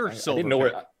 who's your silver? I didn't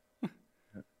know pick?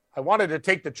 I wanted to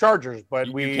take the Chargers, but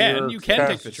you can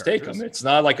take the Chargers. Take them. It's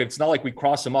not like we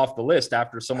cross them off the list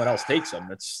after someone else takes them.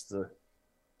 It's the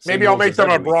maybe I'll make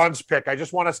them a bronze pick. I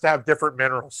just want us to have different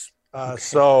minerals.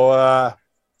 So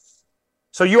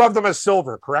you have them as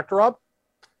silver, correct, Rob?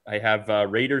 I have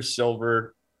Raiders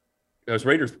silver. It was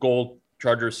Raiders gold,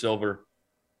 Chargers silver,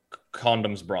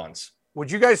 Condoms bronze.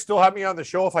 Would you guys still have me on the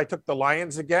show if I took the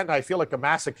Lions again? I feel like a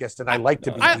masochist, and I like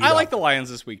to be. I like the Lions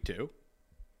this week too.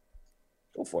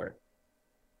 Go for it.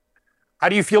 How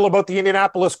do you feel about the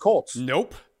Indianapolis Colts?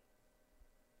 Nope.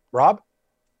 Rob?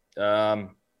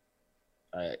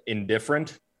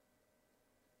 Indifferent.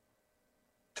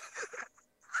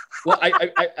 Well,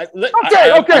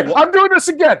 okay. I'm doing this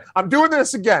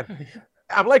again.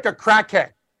 I'm like a crackhead.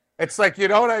 It's like, you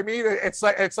know what I mean? It's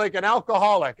like an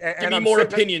alcoholic. Give me more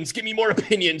opinions.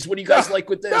 What do you guys like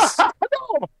with this?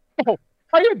 No.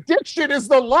 My addiction is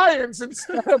the Lions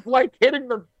instead of like hitting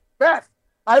the bet.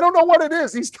 I don't know what it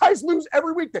is. These guys lose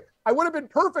every week. I would have been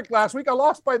perfect last week. I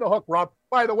lost by the hook, Rob.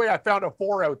 By the way, I found a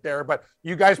 4 out there, but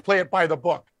you guys play it by the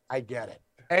book. I get it.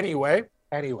 Anyway,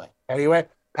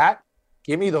 Pat,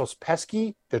 give me those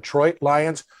pesky Detroit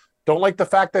Lions. Don't like the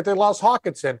fact that they lost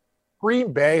Hawkinson.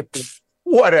 Green Bay,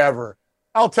 whatever.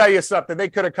 I'll tell you something. They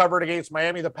could have covered against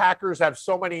Miami. The Packers have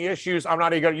so many issues. I'm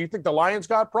not even going to. You think the Lions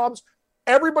got problems?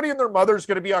 Everybody and their mother's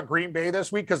going to be on Green Bay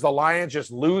this week because the Lions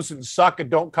just lose and suck and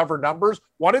don't cover numbers.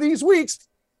 One of these weeks,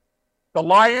 the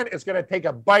Lion is going to take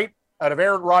a bite out of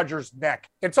Aaron Rodgers' neck.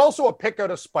 It's also a pick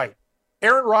out of spite.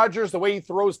 Aaron Rodgers, the way he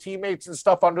throws teammates and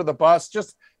stuff under the bus,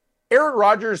 just Aaron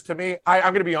Rodgers, to me,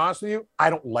 I'm going to be honest with you, I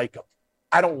don't like him.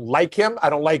 I don't like him. I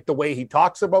don't like the way he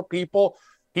talks about people.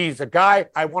 He's a guy,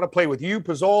 I want to play with you,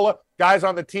 Pizzola, guys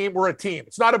on the team. We're a team.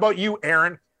 It's not about you,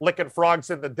 Aaron, licking frogs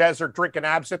in the desert, drinking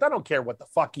absinthe. I don't care what the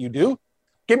fuck you do.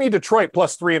 Give me Detroit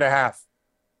plus 3.5.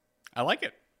 I like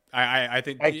it. I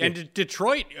think, and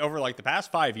Detroit over like the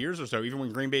past 5 years or so, even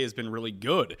when Green Bay has been really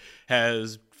good,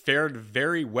 has fared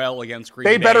very well against Green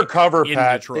Bay. They better cover,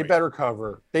 Pat. Detroit.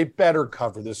 They better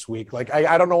cover this week. Like,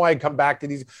 I don't know why I'd come back to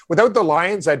these. Without the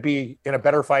Lions, I'd be in a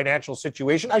better financial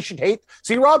situation. I should hate.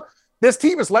 See, Rob, this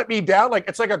team has let me down. Like,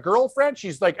 it's like a girlfriend.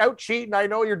 She's like out cheating. I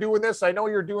know you're doing this. I know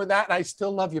you're doing that. And I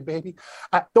still love you, baby.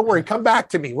 Don't worry. Come back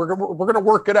to me. We're going to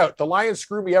work it out. The Lions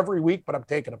screw me every week, but I'm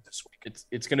taking them this week.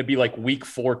 It's going to be like week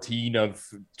 14 of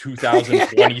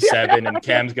 2027. And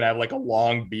Cam's going to have like a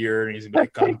long beard. And he's going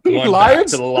to be like, I'm going back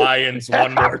to the Lions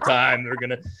one more time. They're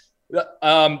going to.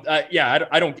 I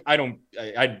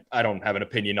don't have an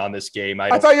opinion on this game.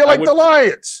 I thought you liked the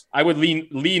Lions. I would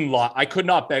lean. I could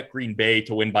not bet Green Bay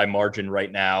to win by margin right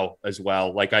now as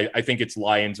well. Like I think it's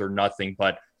Lions or nothing,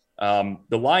 but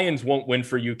the Lions won't win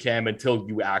for you, Cam, until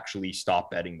you actually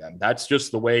stop betting them. That's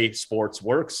just the way sports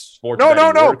works.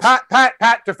 No.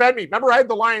 Pat, defend me. Remember, I had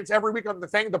the Lions every week on the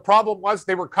thing. The problem was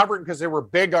they were covering because they were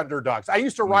big underdogs. I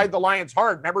used to ride the Lions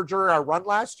hard. Remember during our run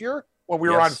last year when we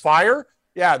were on fire?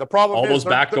 Yeah, the problem all those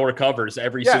backdoor covers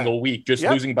every single week, just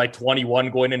losing by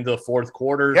 21 going into the fourth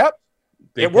quarter. Yep.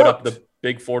 They put up the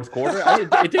big fourth quarter.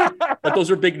 It did. But those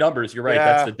are big numbers. You're right. Yeah.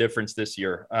 That's the difference this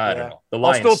year. I don't know. The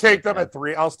Lions, I'll still take them at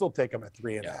 3. I'll still take them at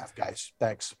 3.5, guys.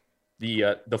 Thanks.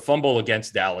 The fumble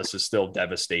against Dallas is still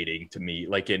devastating to me.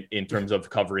 Like in terms of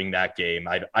covering that game.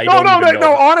 I don't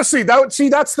know. Honestly, that's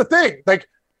the thing. Like,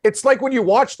 it's like when you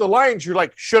watch the Lions, you're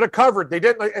like, should have covered. They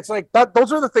didn't. It's like that.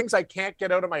 Those are the things I can't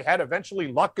get out of my head.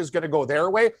 Eventually, luck is going to go their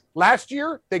way. Last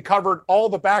year, they covered all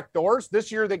the back doors.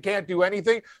 This year, they can't do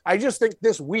anything. I just think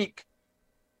this week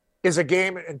is a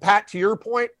game. And Pat, to your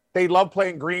point, they love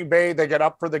playing Green Bay. They get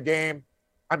up for the game.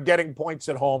 I'm getting points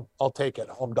at home. I'll take it.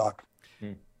 Home dog.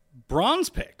 Bronze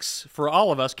picks for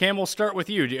all of us. Cam, we'll start with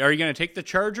you. Are you going to take the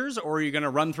Chargers, or are you going to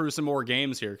run through some more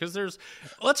games here? Because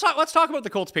let's talk about the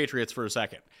Colts Patriots for a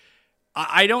second.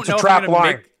 I don't know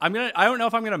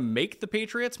if I'm going to make the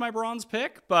Patriots my bronze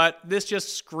pick, but this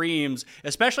just screams,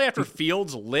 especially after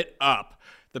Fields lit up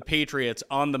the Patriots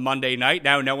on the Monday night.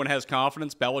 Now no one has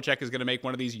confidence. Belichick is going to make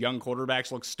one of these young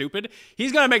quarterbacks look stupid.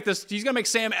 He's going to make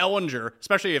Sam Ehlinger,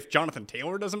 especially if Jonathan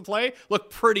Taylor doesn't play, look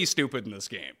pretty stupid in this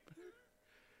game.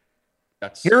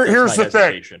 Here's the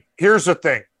thing. Here's the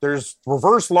thing. There's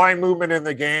reverse line movement in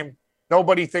the game.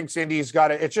 Nobody thinks Indy's got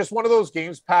it. It's just one of those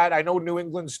games, Pat. I know New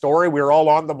England's story. We were all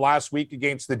on them last week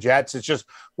against the Jets. It's just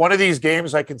one of these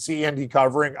games I can see Indy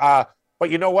covering. But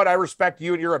you know what? I respect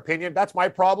you and your opinion. That's my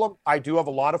problem. I do have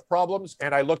a lot of problems,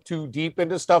 and I look too deep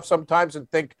into stuff sometimes and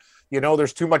think,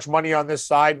 there's too much money on this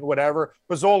side and whatever.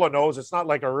 Mazzola knows it's not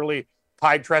like a really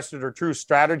time-tested or true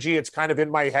strategy. It's kind of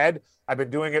in my head. I've been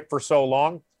doing it for so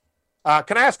long.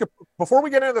 Can I ask, before we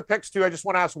get into the picks too, I just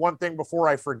want to ask one thing before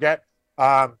I forget.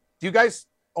 Do you guys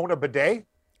own a bidet?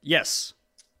 Yes.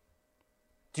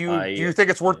 Do you think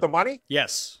it's worth the money?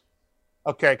 Yes.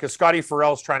 Okay, because Scotty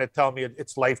Farrell's trying to tell me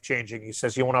it's life-changing. He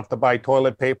says you won't have to buy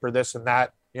toilet paper, this and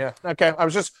that. Yeah. Okay. I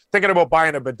was just thinking about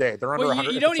buying a bidet. They're under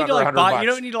 100. You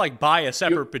don't need to buy a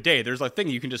separate bidet. There's a thing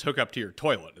you can just hook up to your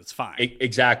toilet. It's fine.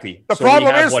 Exactly. The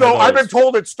problem is though, I've been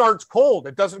told it starts cold.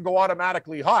 It doesn't go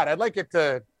automatically hot. I'd like it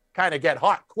to kind of get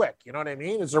hot quick. You know what I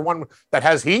mean? Is there one that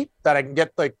has heat that I can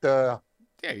get like the?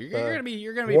 Yeah,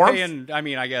 you're gonna be paying. I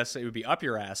mean, I guess it would be up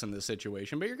your ass in this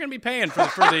situation, but you're gonna be paying for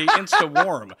the Insta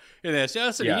warm in this. You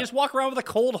just walk around with a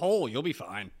cold hole, you'll be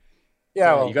fine.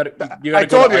 Yeah, well, you got to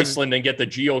go to Iceland and get the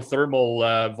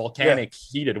geothermal volcanic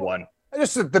heated one.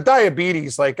 Just the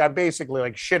diabetes, like I'm basically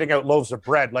like shitting out loaves of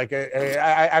bread. Like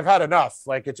I've had enough.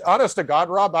 Like it's honest to God,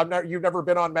 Rob. You've never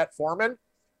been on metformin.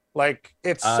 Like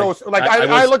it's so like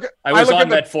I was on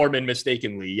metformin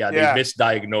mistakenly. Yeah, they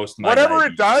misdiagnosed my whatever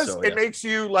it does. So, it makes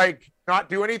you like not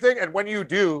do anything, and when you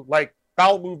do, like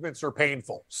bowel movements are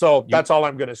painful. So that's all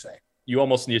I'm gonna say. You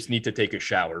almost just need to take a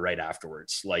shower right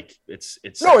afterwards. Like it's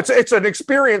an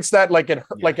experience that like it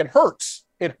hurts.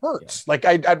 It hurts. Yeah. Like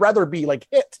I'd rather be like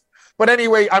hit. But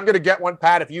anyway, I'm gonna get one,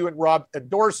 Pat, if you and Rob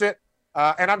endorse it.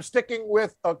 And I'm sticking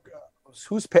with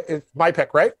whose pick? It's my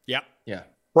pick, right? Yeah. Yeah.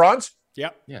 Bronze.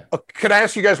 Yep. Yeah. Can I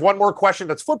ask you guys one more question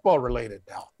that's football related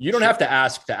now? You don't have to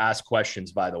ask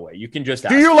questions, by the way. You can just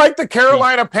ask. Do you like the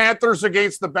Carolina Panthers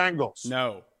against the Bengals?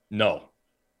 No.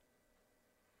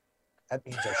 That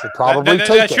means I should probably take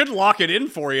it. That should lock it in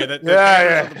for you. That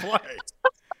the play.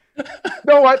 You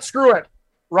know what? Screw it.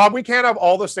 Rob, we can't have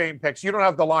all the same picks. You don't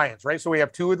have the Lions, right? So we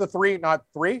have 2 of the 3, not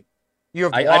 3. You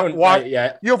have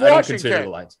Washington. You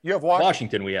have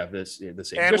Washington. We have the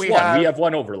same. And we have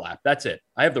one overlap. That's it.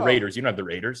 I have the Raiders. You don't have the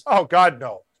Raiders. Oh God,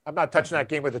 no! I'm not touching that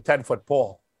game with a 10-foot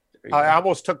pole. I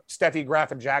almost took Steffi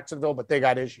Graf in Jacksonville, but they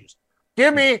got issues.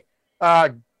 Give me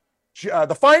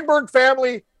the Feinberg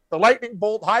family, the lightning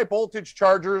bolt, high voltage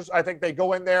Chargers. I think they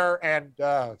go in there and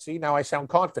see. Now I sound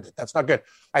confident. That's not good.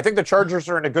 I think the Chargers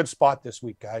are in a good spot this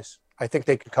week, guys. I think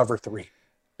they can cover 3.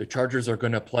 The Chargers are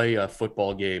going to play a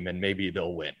football game, and maybe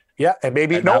they'll win. Yeah, and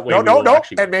maybe no,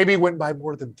 and maybe win by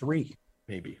more than 3.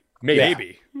 Maybe.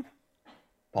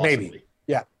 Possibly.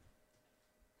 Yeah.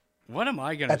 What am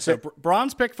I going to say?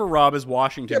 Bronze pick for Rob is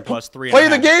Washington plus 3. Play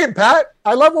the game, Pat.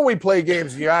 I love when we play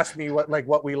games. You ask me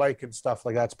what we like and stuff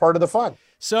like that. It's part of the fun.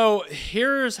 So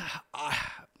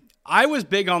I was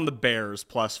big on the Bears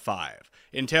plus 5.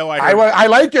 Until I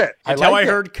like it. I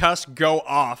heard Cuss go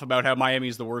off about how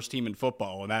Miami's the worst team in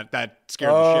football, and that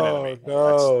scared the shit out of me.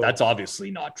 No. That's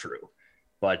obviously not true.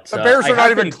 But the Bears are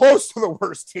not even close to the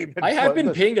worst team. I have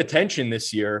been paying attention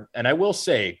this year, and I will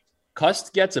say, Cuss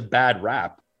gets a bad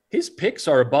rap. His picks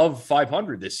are above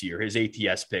 500 this year. His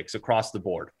ATS picks across the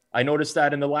board. I noticed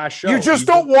that in the last show. You just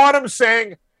don't want him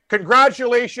saying,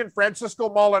 "Congratulations, Francisco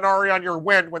Molinari, on your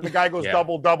win," when the guy goes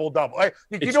double, double, double.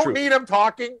 You don't need him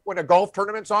talking when a golf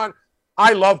tournament's on.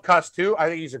 I love Cuss too. I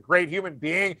think he's a great human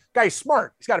being. Guy's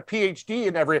smart. He's got a PhD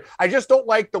in every. I just don't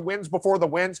like the wins before the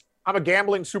wins. I'm a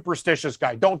gambling superstitious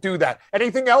guy. Don't do that.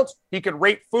 Anything else? He can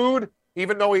rate food,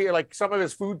 even though he like some of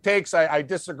his food takes. I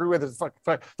disagree with his,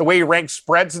 the way he ranks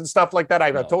spreads and stuff like that. I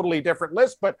have a totally different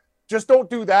list, but just don't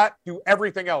do that. Do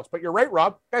everything else. But you're right,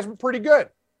 Rob. Guy's been pretty good.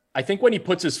 I think when he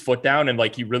puts his foot down and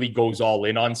like he really goes all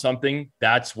in on something,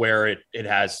 that's where it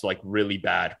has like really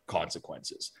bad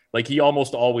consequences. Like he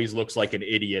almost always looks like an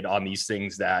idiot on these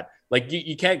things that like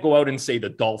you can't go out and say the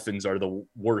Dolphins are the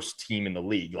worst team in the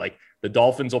league. Like the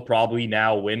Dolphins will probably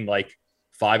now win like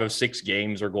 5 of 6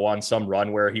 games or go on some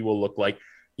run where he will look like,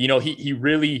 he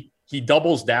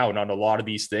doubles down on a lot of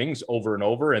these things over and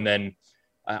over. And then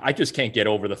I just can't get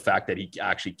over the fact that he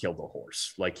actually killed a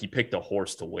horse. Like he picked a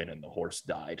horse to win and the horse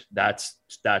died. That's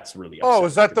really upsetting. Oh,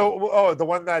 is that the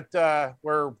one that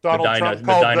where Donald Trump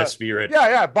called Medina Spirit?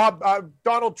 Yeah.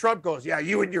 Donald Trump goes, yeah,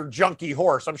 you and your junky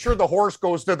horse. I'm sure the horse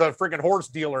goes to the friggin' horse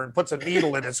dealer and puts a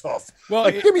needle in his hoof. Well,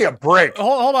 like, give me a break.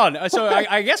 Hold on. So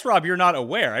I guess, Rob, you're not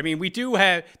aware. I mean,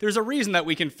 there's a reason that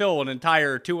we can fill an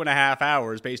entire 2.5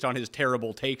 hours based on his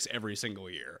terrible takes every single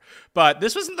year. But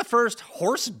this wasn't the first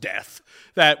horse death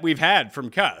that we've had from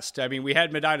Cust. I mean, we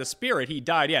had Medina Spirit. He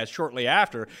died, shortly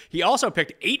after. He also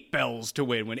picked 8 Bells to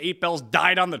win when 8 Bells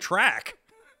died on the track.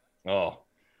 Oh,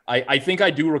 I think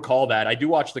I do recall that. I do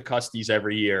watch the Custies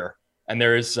every year, and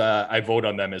there is I vote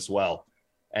on them as well.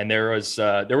 And there was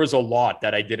a lot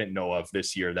that I didn't know of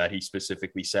this year that he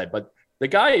specifically said. But the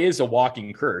guy is a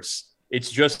walking curse.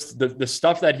 It's just the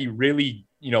stuff that he really,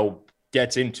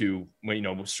 gets into when,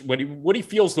 what he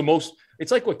feels the most.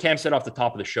 It's like what Cam said off the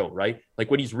top of the show, right?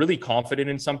 Like when he's really confident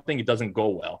in something, it doesn't go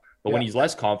well. But when he's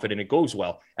less confident, it goes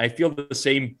well. And I feel the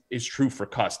same is true for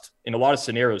Cust. In a lot of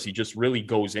scenarios, he just really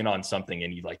goes in on something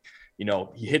and he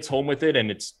he hits home with it and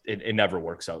it never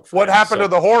works out. What happened to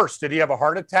the horse? Did he have a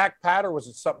heart attack, Pat, or was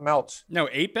it something else? No,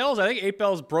 8 Bells. I think 8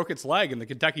 Bells broke its leg in the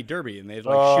Kentucky Derby and they'd shoot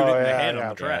it in the head on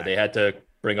the track. Yeah, they had to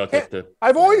bring out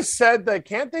I've always said that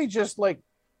can't they just like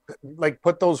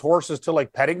put those horses to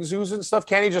like petting zoos and stuff?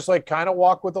 Can't he just like kind of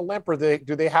walk with a limp, or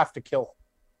do they have to kill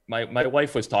him? My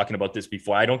wife was talking about this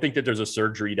before. I don't think that there's a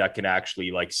surgery that can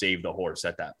actually like save the horse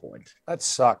at that point. That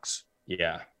sucks.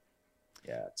 Yeah.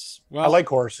 I like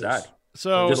horses. Sad.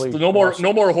 So just no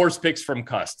more horse picks from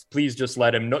Cust. Please just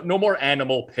let him. No more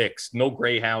animal picks. No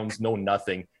greyhounds. No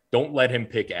nothing. Don't let him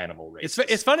pick animal races.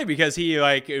 It's funny because he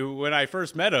when I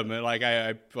first met him,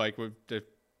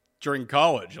 during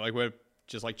college, with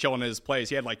just chilling in his place,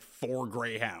 he had 4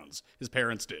 greyhounds. His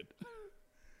parents did.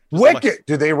 Wicked.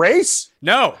 Do they race?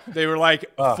 No, they were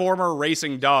former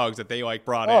racing dogs that they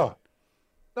brought in.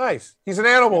 Nice. He's an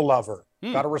animal lover.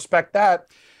 Got to respect that.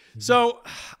 So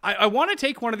I want to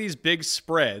take one of these big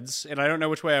spreads, and I don't know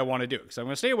which way I want to do it because I'm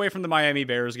going to stay away from the Miami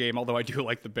Bears game, although I do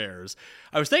like the Bears.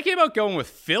 I was thinking about going with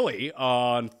Philly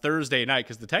on Thursday night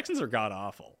because the Texans are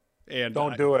god-awful. And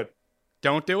Don't do it.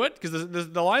 Don't do it because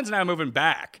the line's now moving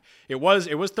back. It was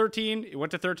 13. It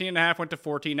went to 13.5, went to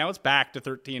 14. Now it's back to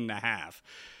 13.5.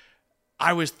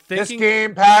 I was thinking this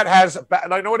game, Pat, has.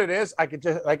 I know what it is. I could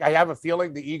just I have a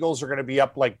feeling the Eagles are going to be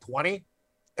up 20,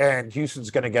 and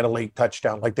Houston's going to get a late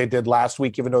touchdown like they did last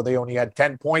week, even though they only had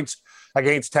 10 points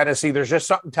against Tennessee. There's just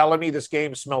something telling me this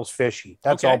game smells fishy.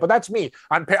 That's all. But that's me.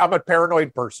 I'm a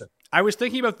paranoid person. I was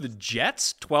thinking about the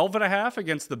Jets, 12.5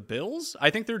 against the Bills. I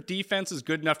think their defense is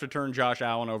good enough to turn Josh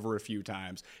Allen over a few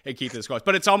times and keep this close.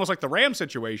 But it's almost like the Rams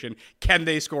situation. Can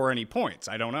they score any points?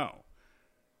 I don't know.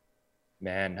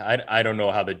 Man, I don't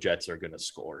know how the Jets are going to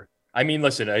score. I mean,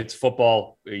 listen, it's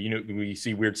football. We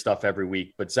see weird stuff every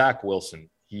week. But Zach Wilson,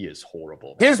 he is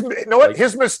horrible.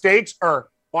 His mistakes are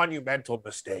monumental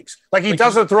mistakes. He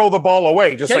doesn't throw the ball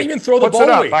away. Just can't even throw the ball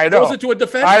away. I know. Throws it to a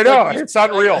defender. I know. It's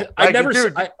unreal.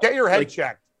 Get your head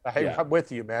checked. I'm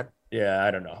with you, man. Yeah, I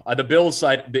don't know. The Bills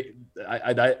side,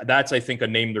 that's I think a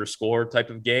name their score type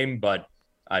of game, but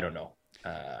I don't know.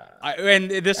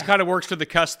 And this kind of works to the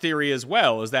Cuss theory as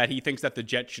well, is that he thinks that the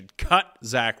Jets should cut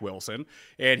Zach Wilson,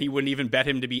 and he wouldn't even bet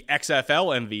him to be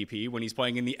XFL MVP when he's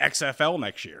playing in the XFL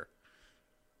next year.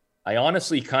 I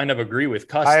honestly kind of agree with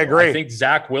Cuss. I agree. I think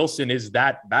Zach Wilson is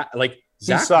that bad.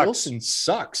 Zach Wilson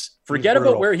sucks. Forget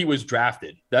about where he was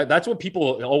drafted. That's what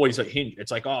people always hinge.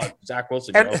 It's Zach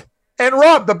Wilson. And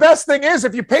Rob, the best thing is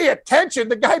if you pay attention,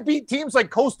 the guy beat teams like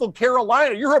Coastal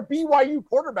Carolina. You're a BYU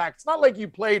quarterback. It's not like you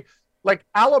played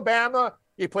Alabama,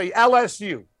 you play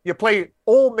LSU, you play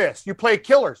Ole Miss, you play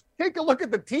Killers. Take a look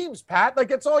at the teams, Pat.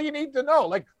 It's all you need to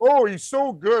know. He's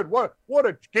so good. What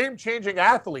a game-changing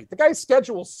athlete. The guy's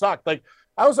schedule sucked.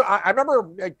 I remember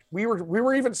we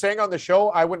were even saying on the show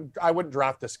I wouldn't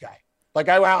draft this guy.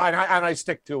 I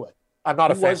stick to it. I'm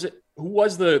not a fan. Who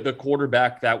was the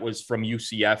quarterback that was from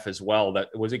UCF as well?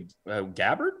 That was it.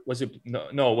 Gabbard? Was it?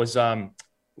 No, it was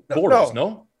Bortles.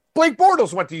 No. Blake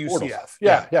Bortles went to UCF.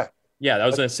 Bortles. Yeah. Yeah, that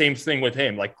was the same thing with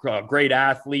him, like great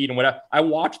athlete and whatever. I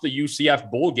watched the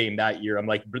UCF bowl game that year. I'm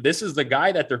like, this is the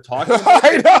guy that they're talking about.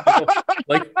 I know.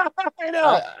 Like, I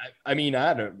know. I mean,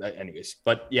 I don't. Anyways,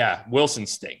 but yeah, Wilson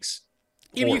stinks.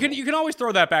 You can always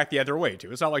throw that back the other way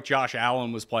too. It's not like Josh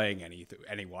Allen was playing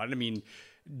anyone. I mean,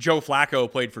 Joe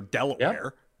Flacco played for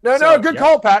Delaware. Yeah. No, good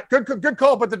call, Pat. Good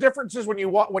call. But the difference is when you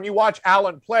watch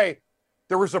Allen play,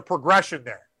 there was a progression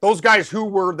there. Those guys who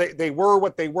were they were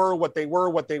what they were.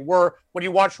 When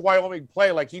you watch Wyoming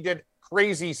play, like he did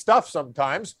crazy stuff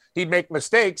sometimes, he'd make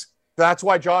mistakes. That's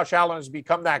why Josh Allen has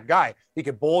become that guy. He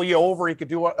could bowl you over. He could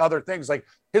do other things, like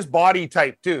his body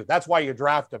type too. That's why you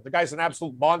draft him. The guy's an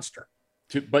absolute monster.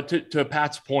 But to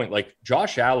Pat's point, like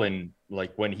Josh Allen,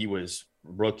 like when he was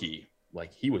rookie,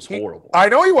 like he was horrible. I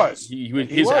know he was.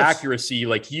 His accuracy,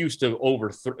 like he used to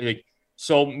overthrow. Like,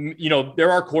 so there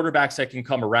are quarterbacks that can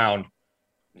come around.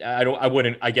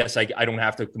 I guess I don't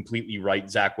have to completely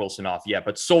write Zach Wilson off yet,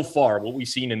 but so far what we've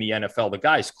seen in the NFL, the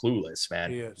guy's clueless,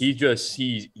 man.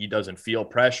 He doesn't feel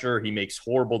pressure. He makes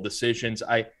horrible decisions.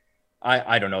 I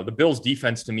don't know. The Bills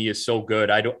defense to me is so good.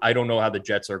 I don't know how the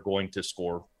Jets are going to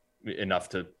score enough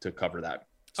to cover that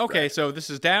spread. Okay, so this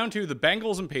is down to the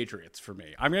Bengals and Patriots for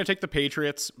me. I'm going to take the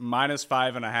Patriots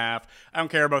 -5.5. I don't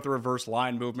care about the reverse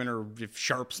line movement or if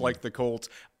sharps like the Colts.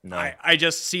 No. I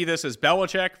just see this as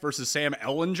Belichick versus Sam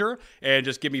Ehlinger, and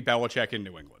just give me Belichick in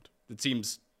New England. It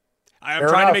seems I'm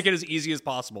trying to make it as easy as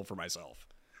possible for myself.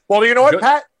 Well, you know what,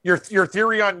 Pat? Your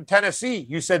theory on Tennessee,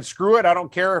 you said, screw it. I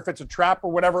don't care if it's a trap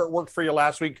or whatever. It worked for you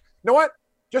last week. You know what?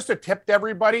 Just a tip to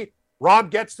everybody. Rob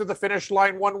gets to the finish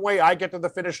line one way. I get to the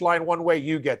finish line one way.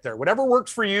 You get there. Whatever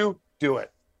works for you, do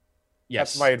it.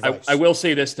 Yes. That's my advice. I will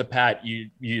say this to Pat.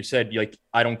 You said, like,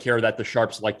 I don't care that the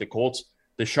Sharps like the Colts.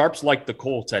 The Sharps like the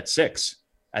Colts at 6,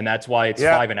 and that's why it's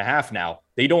 5.5 now.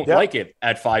 They don't like it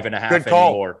at 5.5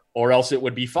 anymore, or else it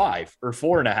would be 5 or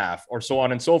 4.5 or so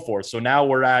on and so forth. So now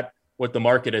we're at what the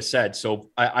market has said.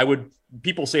 So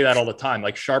people say that all the time,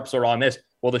 like Sharps are on this.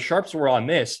 Well, the Sharps were on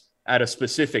this at a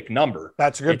specific number.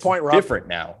 That's a good point, Rob. Different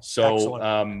now. So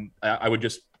I would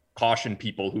just caution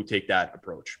people who take that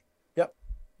approach. Yep.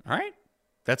 All right.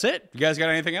 That's it. You guys got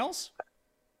anything else?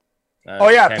 Pat,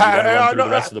 run through the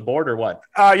rest of the board or what?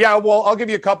 Well, I'll give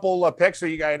you a couple picks. So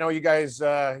I know you guys, threw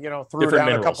different down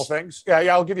minerals. A couple things. Yeah,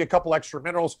 I'll give you a couple extra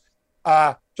minerals.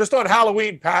 Just on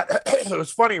Halloween, Pat, it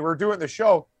was funny. We're doing the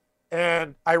show,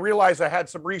 and I realized I had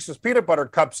some Reese's peanut butter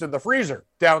cups in the freezer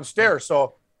downstairs.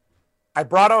 So I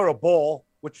brought out a bowl,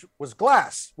 which was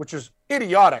glass, which is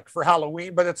idiotic for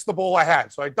Halloween, but it's the bowl I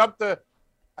had. So I dumped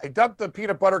the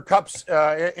peanut butter cups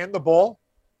in the bowl,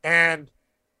 and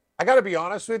I got to be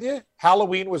honest with you,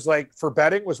 Halloween was for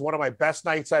betting was one of my best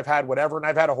nights I've had, whatever, and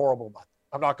I've had a horrible month.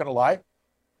 I'm not going to lie.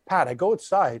 Pat, I go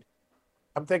outside.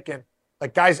 I'm thinking,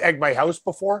 like, guys egged my house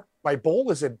before. My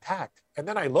bowl is intact. And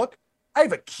then I look, I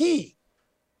have a key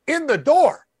in the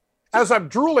door as I'm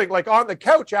drooling, like, on the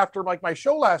couch after, like, my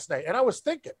show last night. And I was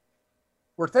thinking,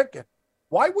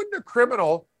 why wouldn't a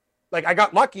criminal, like, I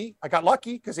got lucky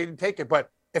because he didn't take it.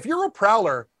 But if you're a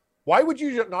prowler, why would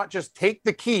you not just take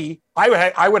the key?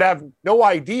 I would have no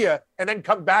idea and then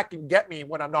come back and get me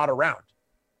when I'm not around.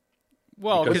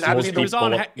 Well, because most people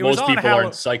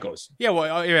aren't psychos. Yeah,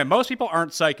 well, most people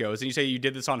aren't psychos. And you say you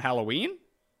did this on Halloween?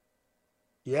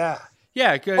 Yeah.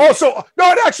 Yeah. Oh, so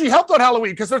no, it actually helped on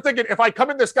Halloween because they're thinking if I come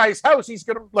in this guy's house, he's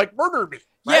going to like murder me.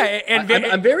 Right? Yeah,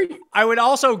 and I would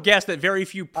also guess that very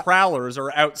few prowlers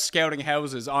are out scouting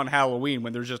houses on Halloween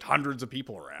when there's just hundreds of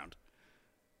people around.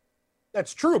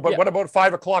 That's true, but what about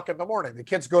 5 o'clock in the morning? The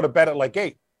kids go to bed at like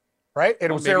 8, right? And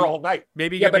it was there all night.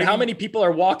 But how many people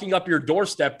are walking up your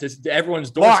doorstep to everyone's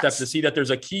doorstep to see that there's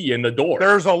a key in the door?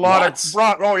 There's a lot of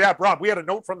Rob. We had a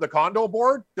note from the condo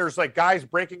board. There's like guys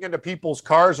breaking into people's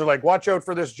cars. They're like, watch out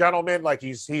for this gentleman. Like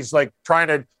he's like trying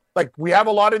to, like, we have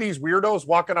a lot of these weirdos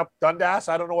walking up Dundas.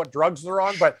 I don't know what drugs they're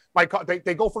on, but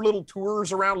they go for little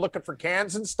tours around looking for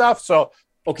cans and stuff. So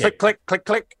click, click, click,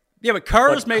 click. Yeah, but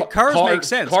cars make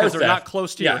sense because they're not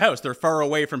close to your house. They're far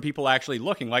away from people actually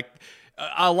looking. Like,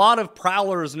 a lot of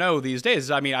prowlers know these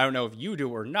days. I mean, I don't know if you do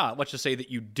or not. Let's just say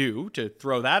that you do, to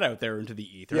throw that out there into the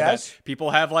ether. Yes. People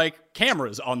have, like,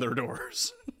 cameras on their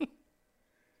doors.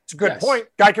 It's a good point.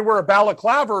 Guy can wear a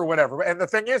balaclava or whatever. And the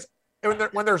thing is,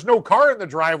 when there's no car in the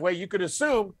driveway, you could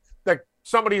assume that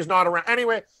somebody's not around.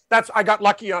 Anyway, I got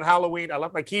lucky on Halloween. I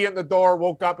left my key in the door,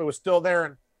 woke up, it was still there,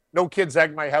 and no kids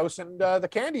egged my house, and the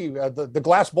candy, the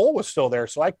glass bowl was still there.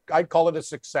 So I'd call it a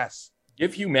success.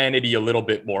 Give humanity a little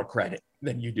bit more credit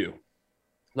than you do.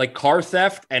 Like, car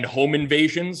theft and home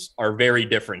invasions are very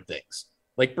different things.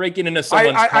 Like breaking into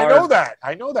someone's car.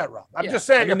 I know that, Rob. I'm just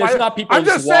saying. There's not people. I'm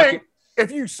just saying,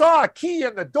 if you saw a key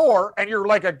in the door and you're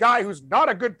like a guy who's not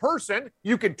a good person,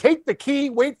 you can take the key,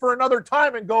 wait for another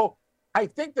time and go, I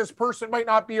think this person might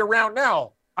not be around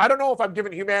now. I don't know if I'm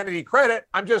giving humanity credit.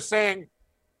 I'm just saying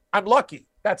I'm lucky.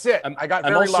 That's it. I'm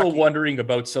also wondering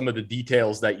about some of the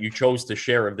details that you chose to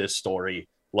share of this story,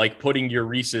 like putting your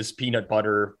Reese's peanut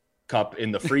butter cup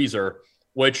in the freezer,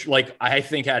 which like I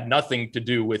think had nothing to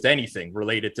do with anything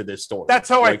related to this story. That's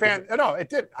how I found. No, it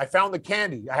didn't. I found the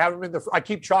candy. I have them in I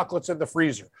keep chocolates in the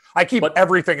freezer. I keep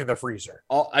everything in the freezer.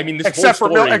 I mean, this except whole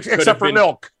for story milk, except for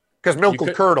milk, because milk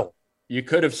will curdle. You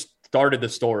could have started the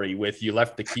story with you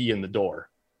left the key in the door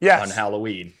on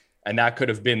Halloween, and that could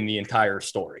have been the entire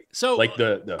story. So like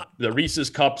the Reese's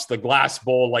cups, the glass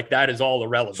bowl, like that is all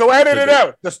irrelevant. So edit it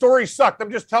out. The story sucked.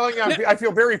 I'm just telling you, I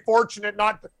feel very fortunate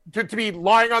not to be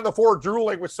lying on the floor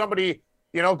drooling with somebody,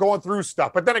 going through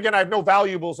stuff. But then again, I have no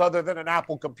valuables other than an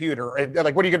Apple computer. And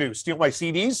like, what are you going to do? Steal my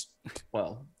CDs?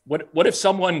 Well, what if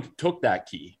someone took that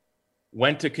key,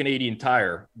 went to Canadian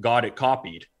Tire, got it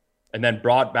copied, and then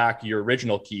brought back your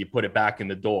original key, put it back in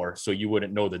the door so you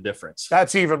wouldn't know the difference?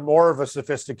 That's even more of a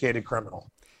sophisticated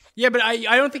criminal. Yeah, but I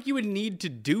don't think you would need to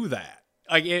do that.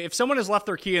 Like, if someone has left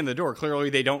their key in the door, clearly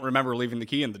they don't remember leaving the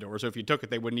key in the door. So if you took it,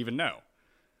 they wouldn't even know.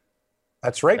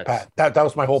 That's right, Pat. That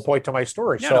was my whole point to my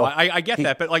story. Yeah, so no, I get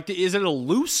that. But like, is it a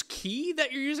loose key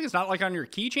that you're using? It's not like on your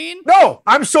keychain? No,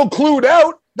 I'm so clued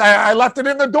out. I left it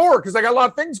in the door because I got a lot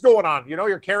of things going on.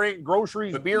 You're carrying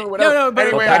groceries, beer, whatever. No, but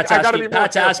anyway, I got to be more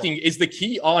Pat's careful. asking, is the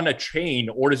key on a chain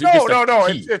or is it just a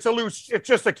key? It's a loose. It's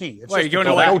just a key.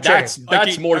 It's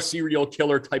that's more serial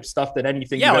killer type stuff than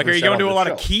anything. Yeah, like are you going to a lot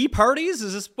of key parties?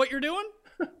 Is this what you're doing?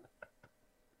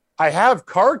 I have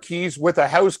car keys with a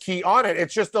house key on it.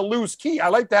 It's just a loose key. I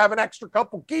like to have an extra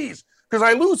couple keys because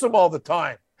I lose them all the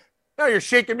time. Now you're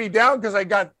shaking me down because I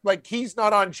got like keys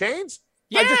not on chains.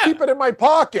 Yeah. I just keep it in my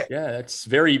pocket. Yeah, that's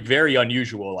very, very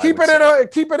unusual. Keep it in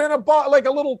a like a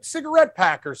little cigarette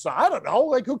pack or something. I don't know.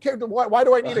 Like who cares? Why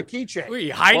do I need a keychain?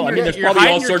 There's probably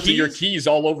all sorts of your keys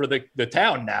all over the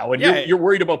town now, and you're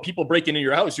worried about people breaking in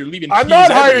your house. You're leaving. I'm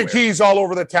not hiding keys all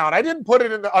over the town. I didn't put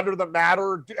it under the mat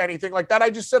or anything like that.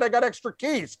 I just said I got extra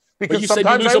keys because sometimes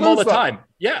I lose them all the time.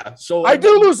 Yeah, so I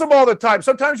do lose them all the time.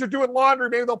 Sometimes you're doing laundry,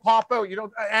 maybe they'll pop out.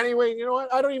 Anyway, you know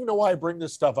what? I don't even know why I bring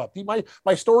this stuff up.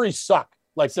 My stories suck.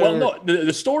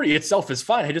 The story itself is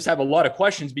fine. I just have a lot of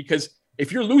questions because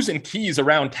if you're losing keys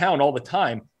around town all the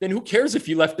time, then who cares if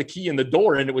you left the key in the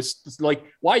door? And it was like,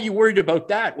 why are you worried about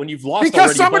that when you've lost?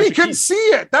 Because somebody can see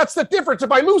it. That's the difference.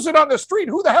 If I lose it on the street,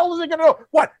 who the hell is they going to know?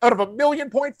 What, out of 1.5 million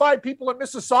people in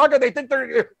Mississauga, they think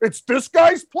it's this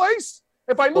guy's place?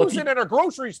 If I lose it in a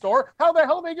grocery store, how the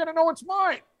hell are they going to know it's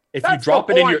mine? If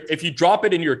you drop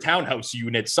it in your townhouse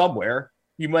unit somewhere,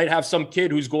 you might have some kid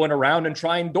who's going around and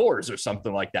trying doors or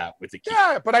something like that with the key.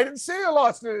 Yeah, but I didn't say I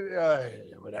lost it.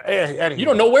 Anyway. You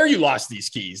don't know where you lost these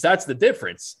keys. That's the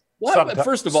difference.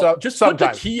 First of all, just put the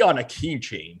key on a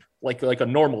keychain like a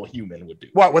normal human would do.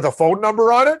 What, with a phone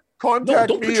number on it? Contact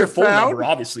don't put your phone number,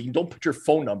 obviously. You don't put your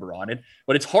phone number on it,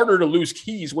 but it's harder to lose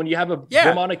keys when you have them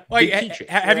on a big keychain.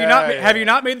 Have you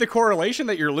not made the correlation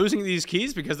that you're losing these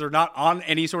keys because they're not on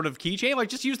any sort of keychain? Like,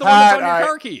 just use the one that's on your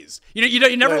car keys.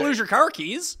 You never lose your car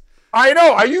keys. I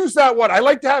know. I use that one. I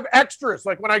like to have extras,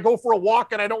 like when I go for a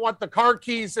walk and I don't want the car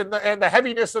keys and the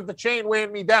heaviness of the chain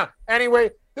weighing me down.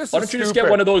 Anyway, why don't you just get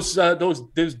one of those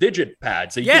digit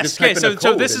pads? Yes. Okay.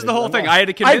 So this is the whole thing. I had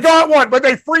to convince. I got one, but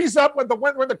they freeze up when the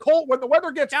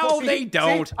weather gets. No, they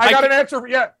don't. See, I got an answer.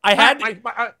 Yeah, I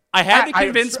had to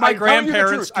convince my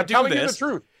grandparents to do this.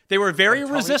 They were very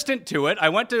resistant to it. I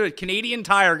went to Canadian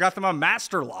Tire, got them a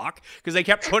master lock because they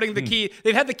kept putting the key.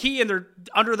 They've had the key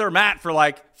under their mat for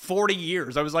like 40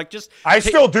 years. I was like,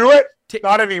 still do it.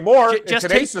 Not anymore in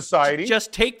today's society.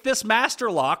 Just take this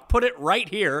master lock, put it right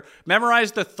here,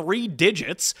 memorize the 3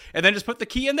 digits, and then just put the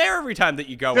key in there every time that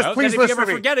you go out. Please and if you ever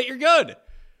forget it, you're good.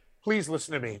 Please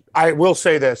listen to me. I will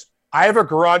say this. I have a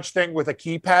garage thing with a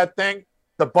keypad thing.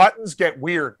 The buttons get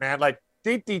weird, man. Like,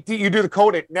 you do the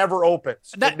code, it never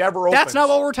opens. It never opens. That's not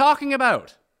what we're talking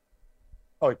about.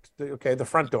 Oh, okay, the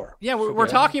front door. Yeah, we're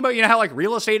talking about, how like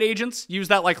real estate agents use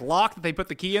that like lock that they put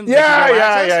the key in.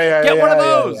 Yeah. Get one of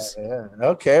those. Yeah.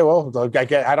 Okay, well,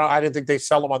 I didn't think they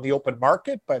sell them on the open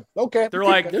market, but okay. They're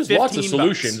like, there's lots of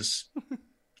solutions.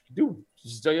 Dude,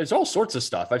 there's all sorts of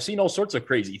stuff. I've seen all sorts of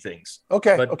crazy things.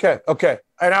 Okay.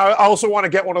 And I also want to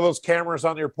get one of those cameras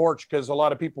on your porch because a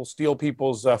lot of people steal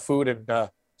people's food and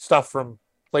stuff from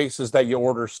places that you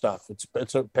order stuff.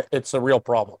 It's a real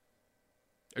problem.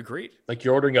 Agreed. Like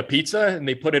you're ordering a pizza and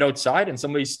they put it outside and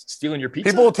somebody's stealing your pizza.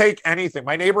 People will take anything.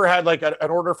 My neighbor had like an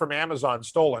order from Amazon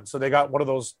stolen, so they got one of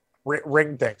those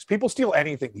ring things. People steal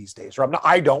anything these days. Or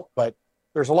I don't, but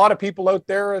There's a lot of people out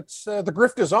there. It's the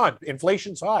grift is on.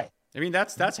 Inflation's high. I mean,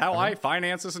 that's how I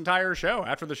finance this entire show.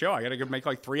 After the show, I got to go make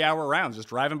like 3-hour rounds just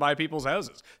driving by people's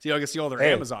houses. So I can see all their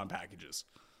Amazon packages.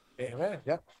 Amen.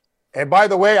 Yeah. And by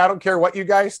the way, I don't care what you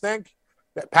guys think.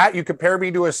 Pat, you compare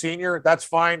me to a senior. That's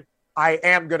fine. I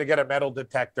am going to get a metal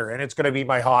detector, and it's going to be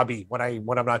my hobby when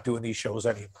I'm not doing these shows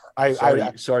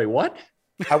anymore. Sorry, what?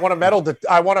 I want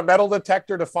a metal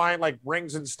detector to find like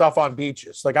rings and stuff on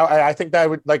beaches. Like I think that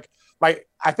would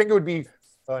I think it would be.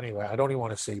 Anyway, I don't even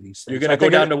want to say these things. You're going to go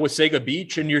down to Wasaga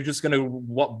Beach and you're just going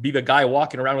to be the guy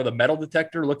walking around with a metal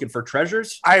detector looking for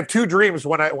treasures? I have 2 dreams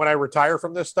when I retire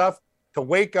from this stuff: to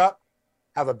wake up,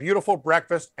 have a beautiful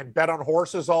breakfast, and bet on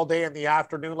horses all day in the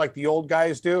afternoon like the old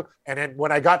guys do. And then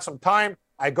when I got some time,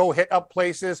 I go hit up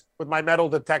places with my metal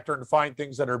detector and find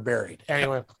things that are buried.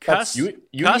 Anyway, you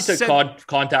need to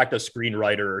contact a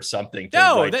screenwriter or something.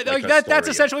 No, that's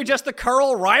essentially just the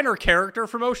Carl Reiner character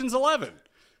from Ocean's 11.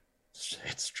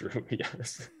 It's true,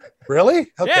 yes.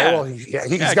 Really? Okay, yeah. well, he's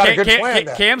got a good plan.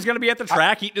 Cam's going to be at the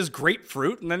track eating his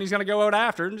grapefruit, and then he's going to go out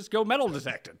after and just go metal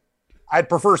detecting. I'd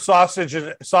prefer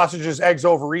sausages, eggs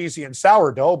over easy, and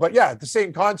sourdough. But yeah, the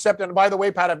same concept. And by the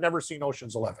way, Pat, I've never seen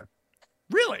Ocean's 11.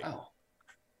 Really? Oh.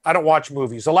 I don't watch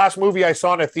movies. The last movie I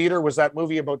saw in a theater was that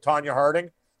movie about Tanya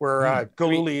Harding, where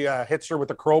Galuli hits her with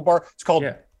a crowbar. It's called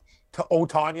O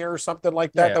Tanya or something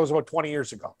like that. Yeah. That was about 20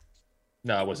 years ago.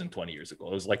 No, it wasn't 20 years ago.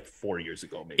 It was like 4 years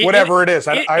ago, maybe. Whatever it is.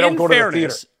 I don't go to the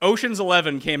theater. Ocean's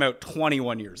 11 came out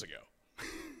 21 years ago.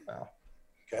 Oh.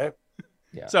 Okay.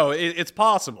 Yeah. So it's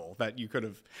possible that you could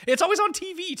have. It's always on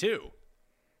TV too.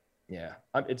 Yeah.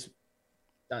 I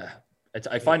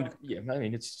find. Yeah. I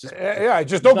mean, it's just. I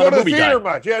just don't go to the theater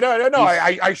much. Yeah. No.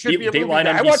 I should be a movie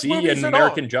guy. I watch movies and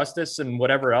American Justice and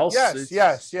whatever else.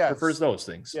 Yes. Prefers those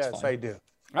things. Yes, I do.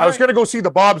 I was going to go see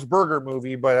the Bob's Burger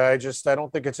movie, but I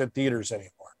don't think it's in theaters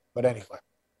anymore. But anyway.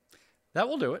 That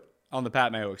will do it on the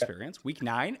Pat Mayo Experience. Week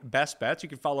 9, Best Bets. You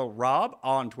can follow Rob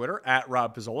on Twitter at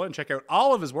Rob Pizzola and check out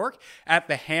all of his work at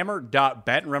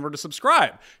thehammer.bet. And remember to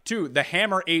subscribe to The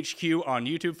Hammer HQ on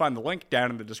YouTube. Find the link down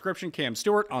in the description. Cam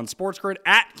Stewart on SportsGrid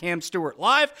at Cam Stewart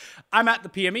Live. I'm at the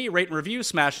PME. Rate and review,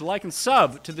 smash the like, and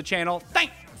sub to the channel.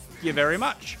 Thank you very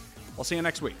much. I'll see you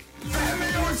next week. Pat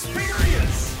Mayo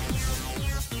Experience!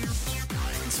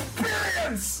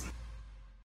 Experience!